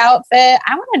military outfit.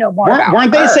 I want to know more about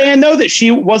Weren't they her. saying though that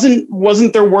she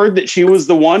wasn't there word that she was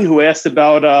the one who asked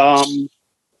about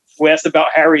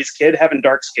Harry's kid having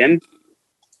dark skin?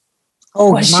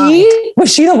 Oh, Was my. she?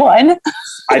 Was she the one?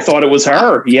 I thought it was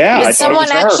her. Yeah, I thought it was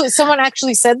her. Someone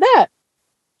actually said that.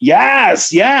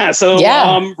 Yes, yeah. So,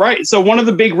 Yeah. right. So one of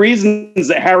the big reasons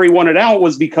that Harry wanted out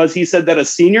was because he said that a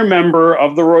senior member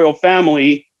of the royal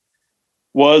family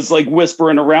was like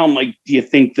whispering around, like, do you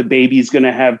think the baby's going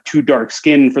to have too dark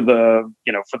skin for the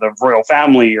royal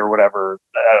family or whatever?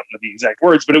 I don't know the exact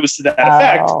words, but it was to that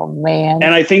effect. Oh man.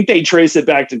 And I think they trace it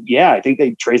back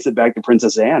to,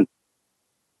 Princess Anne.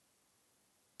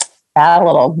 That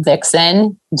little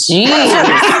vixen.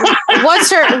 Jeez.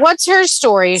 What's her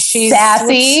story? She's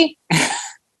Sassy.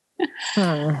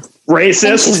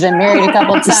 Racist. She's been married a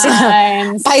couple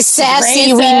times. By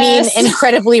sassy, we mean Racist.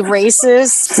 incredibly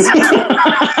racist.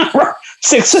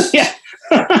 Yeah.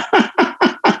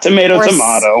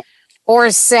 Tomato. Or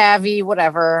savvy,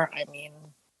 whatever. I mean,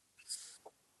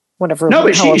 whatever. No,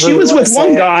 but she however was you wanna with say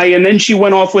one it. guy, and then she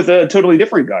went off with a totally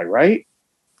different guy, right?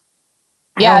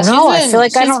 Yeah, I don't know. I she's feel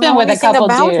like I she's don't been know with a anything couple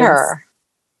about dudes. her.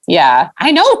 Yeah,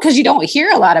 I know, because you don't hear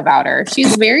a lot about her.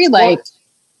 She's very like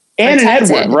Anne and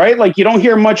protected. Edward, right? Like you don't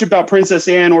hear much about Princess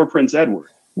Anne or Prince Edward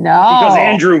no, because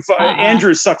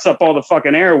Andrew sucks up all the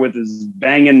fucking air with his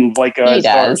banging like He Star's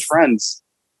does. friends.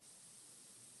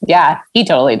 Yeah, he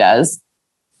totally does.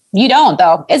 You don't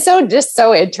though. It's just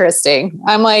so interesting.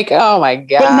 I'm like, oh my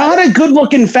god. But not a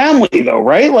good-looking family, though,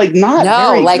 right? Like not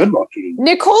No, very like- good-looking.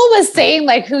 Nicole was saying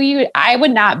like I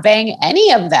would not bang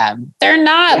any of them. They're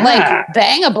not Yeah. like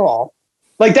bangable.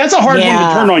 Like that's a hard one Yeah.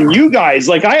 to turn on you guys.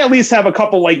 Like I at least have a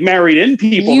couple like married-in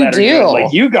people You that are do. good.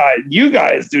 Like you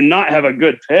guys do not have a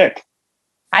good pick.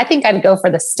 I think I'd go for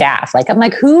the staff. Like I'm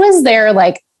like, who is their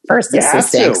like first You have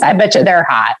assistant? 'Cause to. I bet you they're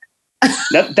hot.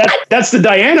 That's the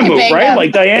Diana move, bang right? them.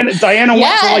 Like Diana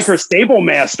went for Yes. like her stable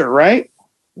master, right?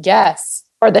 Yes.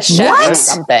 Or the chef What? or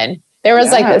something. There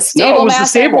was like the Yes. stable No, it was master, the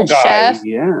stable the guy. chef,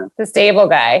 Yeah. the stable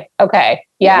guy. Okay.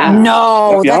 Yeah.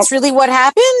 No, Yep. that's really what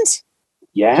happened.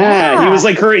 Yeah. He was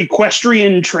like her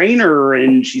equestrian trainer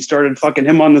and she started fucking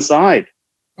him on the side.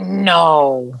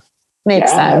 No,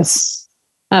 Makes sense.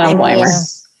 Yes. I don't blame her.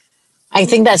 Yes. I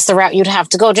think that's the route you'd have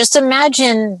to go. Just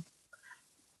imagine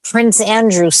Prince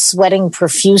Andrew sweating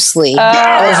profusely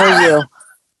over you.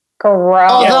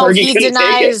 Gross. Although Fergie he couldn't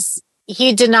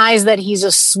take denies that he's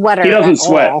a sweater. He doesn't at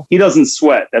sweat. all. He doesn't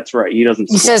sweat. That's right. He doesn't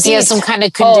He sweat. says he has some kind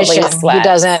of Totally condition.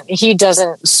 sweats. He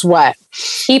doesn't sweat.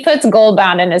 He puts Gold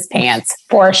Bond in his pants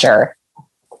for sure.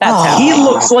 That's Oh. how He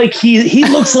looks like he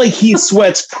looks like he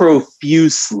sweats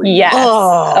profusely. Yes.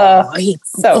 Oh, he-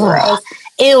 So oh. gross.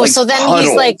 Ew. Like So then he's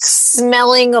puddles. like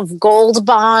smelling of Gold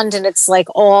Bond, and it's like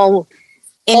all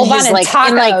in Gold Bond his and like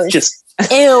in like tacos. Just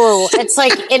ew. It's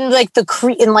like in like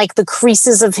the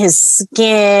creases of his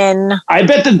skin. I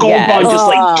bet the Gold Yes. Bond just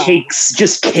like Oh. cakes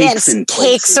Yes, in cakes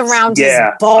places. around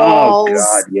Yeah. his balls. Oh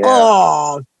god, yeah.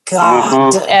 Oh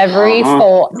God. Uh-huh.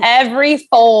 Every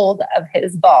fold of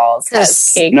his balls has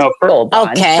Yes. caked No, Gold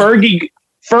Bond. Okay. Fergie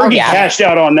yeah. cashed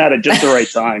out on that at just the right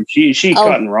time. She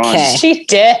cut and run. Okay. She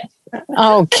did.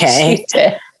 Okay. She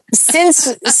did.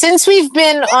 Since we've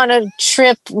been on a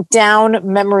trip down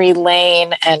memory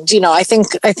lane, and I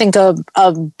think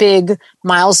a big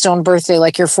milestone birthday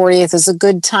like your 40th is a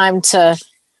good time to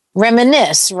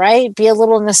reminisce, right? Be a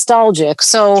little nostalgic.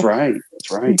 So That's right.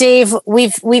 That's right. Dave,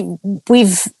 we've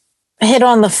hit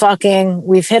on the fucking,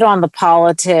 we've hit on the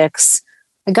politics.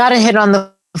 I got to hit on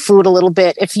the food a little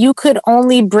bit. If you could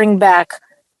only bring back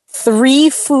 3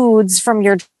 foods from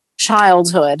your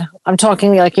childhood, I'm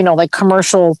talking like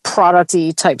commercial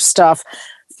product-y type stuff.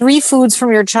 3 foods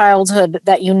from your childhood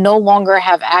that you no longer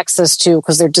have access to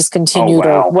because they're discontinued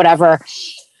wow. or whatever.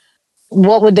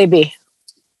 What would they be?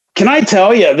 Can I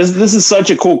tell you, this is such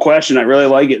a cool question. I really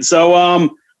like it. So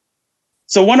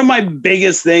one of my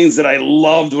biggest things that I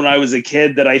loved when I was a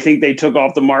kid that I think they took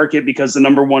off the market because the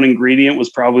number one ingredient was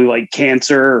probably like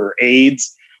cancer or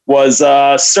AIDS was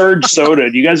Surge soda.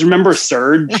 Do you guys remember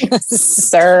Surge?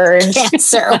 Surge.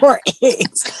 Cancer or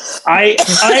AIDS. I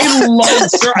love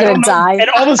Surge. I don't know. Die. And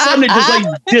all of a sudden it just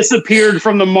like disappeared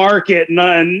from the market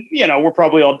and we're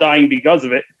probably all dying because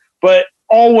of it. But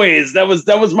always that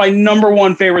was my number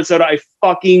one favorite soda. I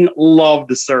fucking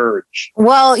loved Surge.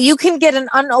 Well, you can get an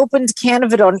unopened can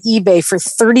of it on eBay for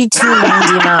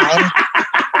 $32.99.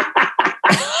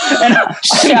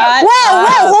 Shut Whoa,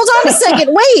 up. hold on a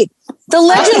second. Wait. The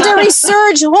legendary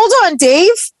Surge. Hold on,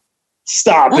 Dave.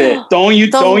 Stop it. Don't you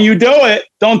do it.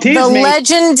 Don't tease The me.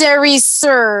 legendary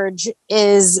Surge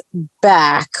is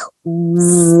back.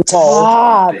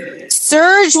 Stop.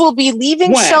 Surge will be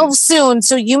leaving When? shelves soon,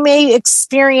 so you may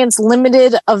experience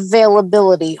limited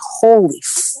availability. Holy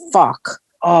fuck.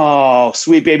 Oh,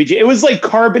 sweet baby G. It was like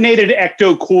carbonated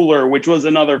Ecto Cooler, which was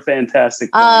another fantastic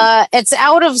thing. It's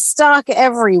out of stock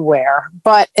everywhere,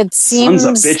 but it seems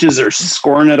Sons of bitches are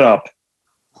scoring it up.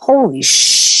 holy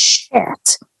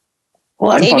shit.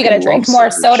 Well, Dave, you gotta drink more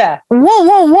soda.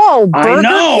 Whoa. Burger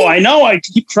King? I know. I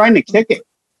keep trying to kick it.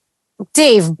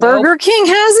 Dave, Burger King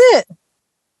has it?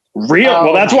 Real. Oh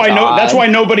well, that's my why God. that's why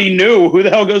nobody knew who the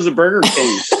hell goes to Burger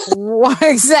King. What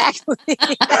exactly?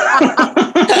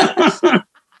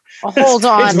 Hold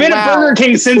on. It's been wow. a Burger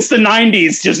King since the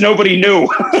 90s. Just nobody knew.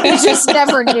 You just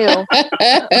never knew.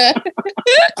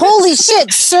 Holy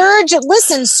shit. Surge.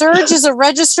 Listen, Surge is a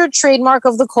registered trademark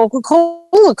of the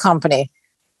Coca-Cola Company.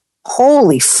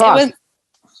 Holy fuck.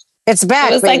 It's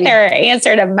back. It was like their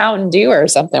answer to Mountain Dew or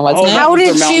something, wasn't it? How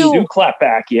did Mountain you- Dew clap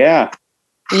back? Yeah.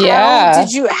 Yeah.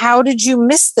 How did you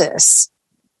miss this?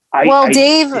 I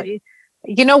Dave,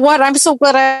 you know what? I'm so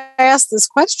glad I asked this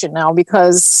question now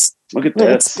because Look at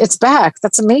this. It's back.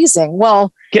 That's amazing.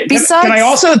 Well, Can besides, I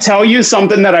also tell you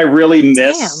something that I really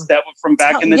miss that from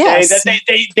back in the day yes. that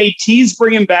they tease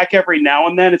bringing back every now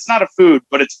and then? It's not a food,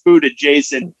 but it's food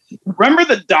adjacent. Remember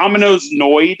the Domino's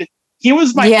Noid? He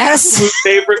was my absolute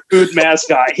favorite food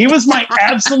mascot. He was my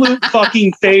absolute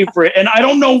fucking favorite. And I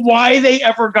don't know why they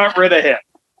ever got rid of him.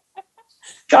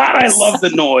 God, I love the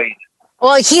Noid.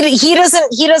 Well, he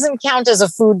doesn't count as a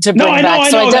food to bring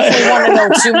back, so I definitely want to know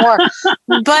two more.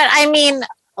 But I mean,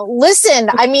 listen,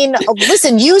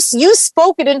 you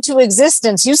spoke it into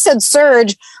existence. You said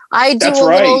Surge. I do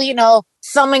little,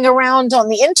 thumbing around on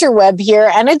the interweb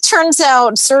here, and it turns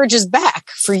out Surge is back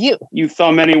for you. You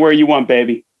thumb anywhere you want,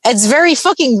 baby. It's very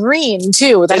fucking green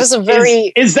too. That is a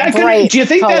very is that bright do you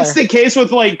think color. That's the case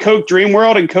with like Coke Dream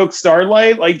World and Coke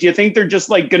Starlight? Like, do you think they're just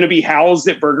like going to be housed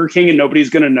at Burger King and nobody's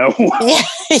going to know?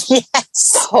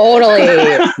 Yes, totally.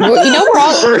 We're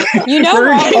all. Burger King's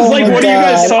like, what are you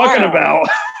guys talking about?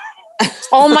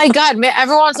 Oh my God,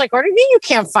 everyone's like, what do you mean you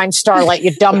can't find Starlight,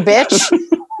 you dumb bitch?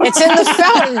 It's in the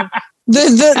fountain.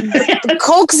 The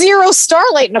Coke Zero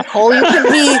Starlight, Nicole. You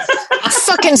could be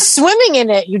fucking swimming in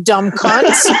it, you dumb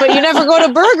cunts. But you never go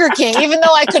to Burger King, even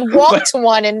though I could walk to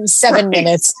one in 7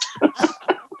 minutes.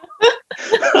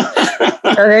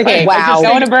 Burger King. Wow.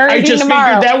 Going to Burger King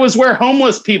tomorrow. Figured that was where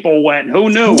homeless people went. Who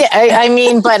knew?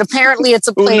 Yeah, but apparently it's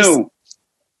a place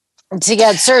to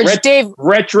get Surge. Dave,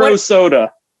 retro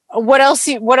soda. What else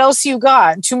you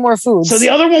got? Two more foods. So the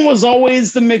other one was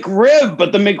always the McRib,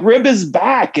 but the McRib is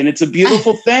back and it's a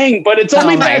beautiful thing, but it's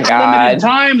only back limited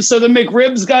time. So the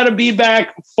McRib's got to be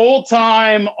back full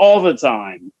time all the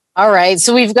time. All right.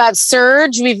 So we've got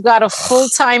Surge. We've got a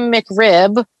full-time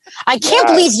McRib. I can't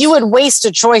believe you would waste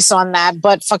a choice on that,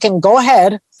 but fucking go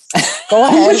ahead. Go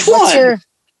ahead. Which one?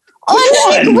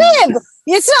 McRib.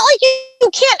 It's not like you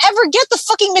can't ever get the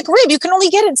fucking McRib. You can only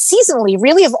get it seasonally.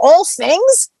 Really, of all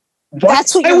things?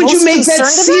 That's what. Why would you make that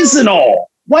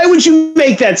seasonal? Why would you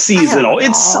make that seasonal?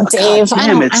 It's Dave.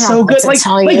 Damn, it's so good. Like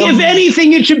if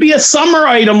anything, it should be a summer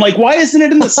item. Like, why isn't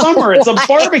it in the summer? It's a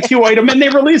barbecue item, and they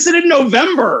release it in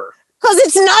November. Because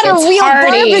it's not a real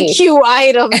barbecue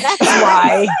item. That's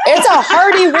why. It's a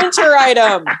hearty winter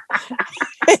item.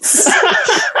 It's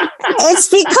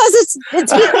because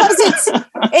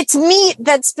it's meat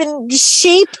that's been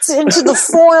shaped into the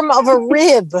form of a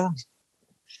rib.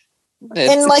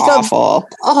 It's like awful.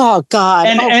 Oh God!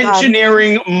 An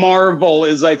engineering marvel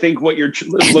is, I think, what you're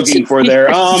looking for there.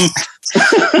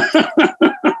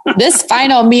 This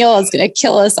final meal is going to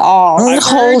kill us all.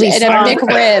 Holy and a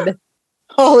McRib.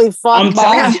 Holy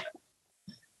fuck!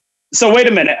 So wait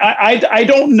a minute. I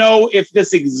don't know if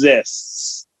this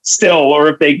exists still, or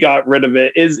if they got rid of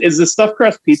it. Is the stuffed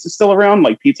crust pizza still around,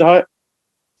 like Pizza Hut?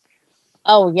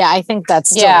 Oh yeah, I think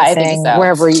that's still a thing. I think so.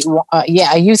 Wherever you,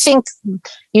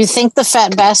 you think the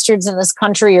fat bastards in this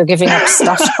country are giving up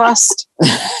stuffed crust?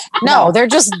 No, they're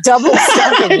just double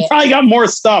stuffing it. Probably got more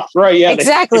stuff, right? Yeah,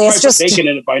 exactly. They it's just bacon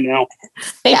in it by now.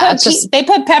 They put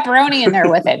pepperoni in there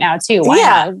with it now too. Why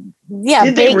not? Yeah.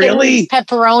 Did bacon, they really?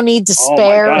 Pepperoni,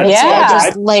 despair. Oh my God.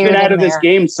 Just I've been out of this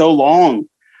game so long.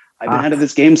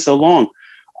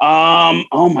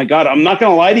 Oh my God. I'm not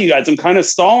going to lie to you guys. I'm kind of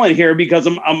stalling here because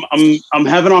I'm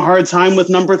having a hard time with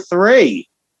number 3.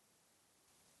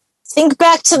 Think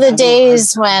back to the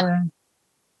days when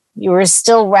you were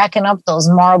still racking up those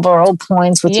Marlboro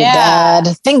points with your dad.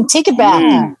 Take it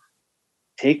back.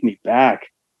 Take me back.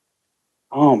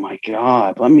 Oh my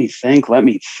God. Let me think.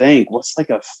 What's like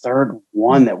a third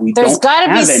one that we There's don't got to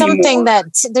be have something anymore?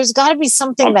 there's got to be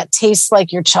something that tastes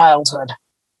like your childhood.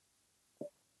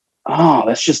 Oh,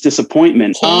 that's just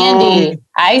disappointment. Candy,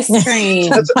 ice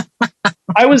cream.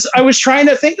 I was trying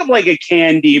to think of like a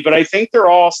candy, but I think they're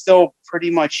all still pretty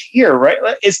much here, right?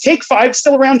 Is Take 5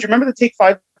 still around? Do you remember the Take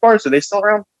 5 bars? Are they still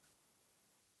around?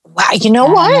 Wow, you know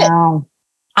what?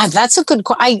 That's a good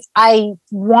question. I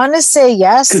want to say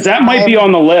yes. Because that might be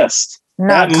on the list.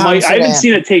 I haven't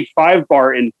seen a Take 5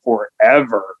 bar in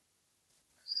forever.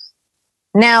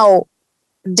 Now,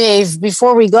 Dave,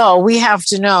 before we go, we have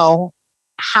to know,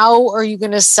 how are you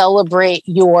going to celebrate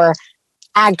your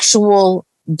actual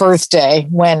birthday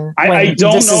when I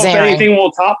don't know if anything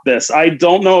will top this. I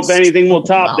don't know if anything will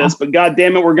top this, but God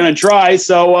damn it, we're going to try.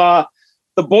 So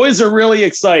the boys are really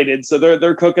excited. So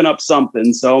they're cooking up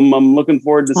something. So I'm looking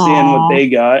forward to seeing what they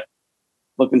got.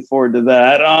 Looking forward to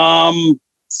that.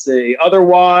 Let's see.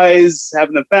 Otherwise,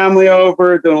 having the family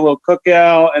over, doing a little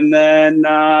cookout, and then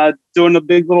doing a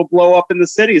big little blow up in the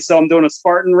city. So I'm doing a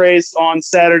Spartan race on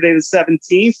Saturday the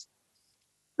 17th.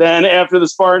 then after the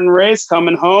Spartan race,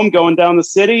 coming home, going down the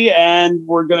city, and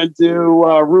we're going to do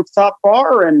a rooftop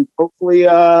bar, and hopefully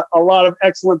a lot of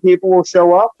excellent people will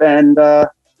show up and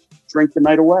drink the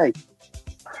night away.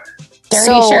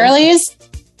 Dirty Shirley's?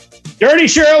 Dirty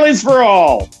Shirley's for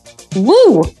all.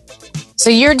 Woo! So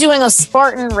you're doing a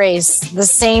Spartan race the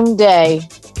same day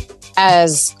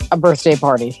as a birthday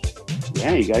party.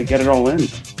 Yeah, you got to get it all in.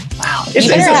 Wow. It's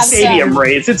a stadium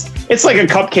race. It's like a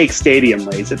cupcake stadium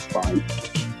race. It's fine.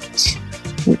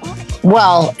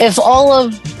 Well, if all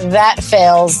of that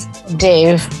fails,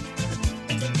 Dave,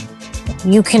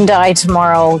 you can die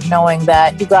tomorrow knowing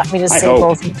that you got me to say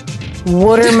both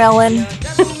watermelon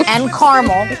and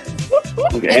caramel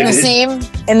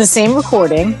in the same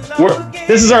recording.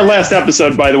 This is our last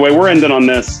episode, by the way. We're ending on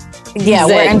this. Yeah,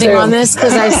 we're ending on this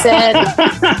because I said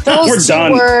those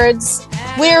two words.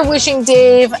 We're wishing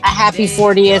Dave a happy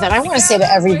 40th. And I want to say to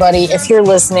everybody, if you're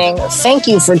listening, thank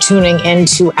you for tuning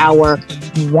into our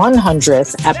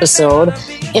 100th episode.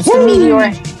 If the meteor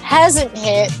hasn't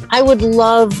hit, I would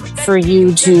love for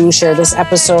you to share this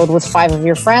episode with 5 of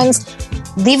your friends.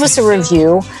 Leave us a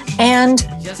review and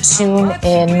tune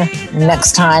in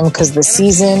next time because the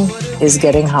season is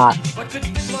getting hot.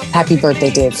 Happy birthday,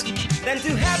 Dave.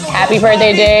 Happy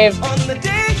birthday, Dave.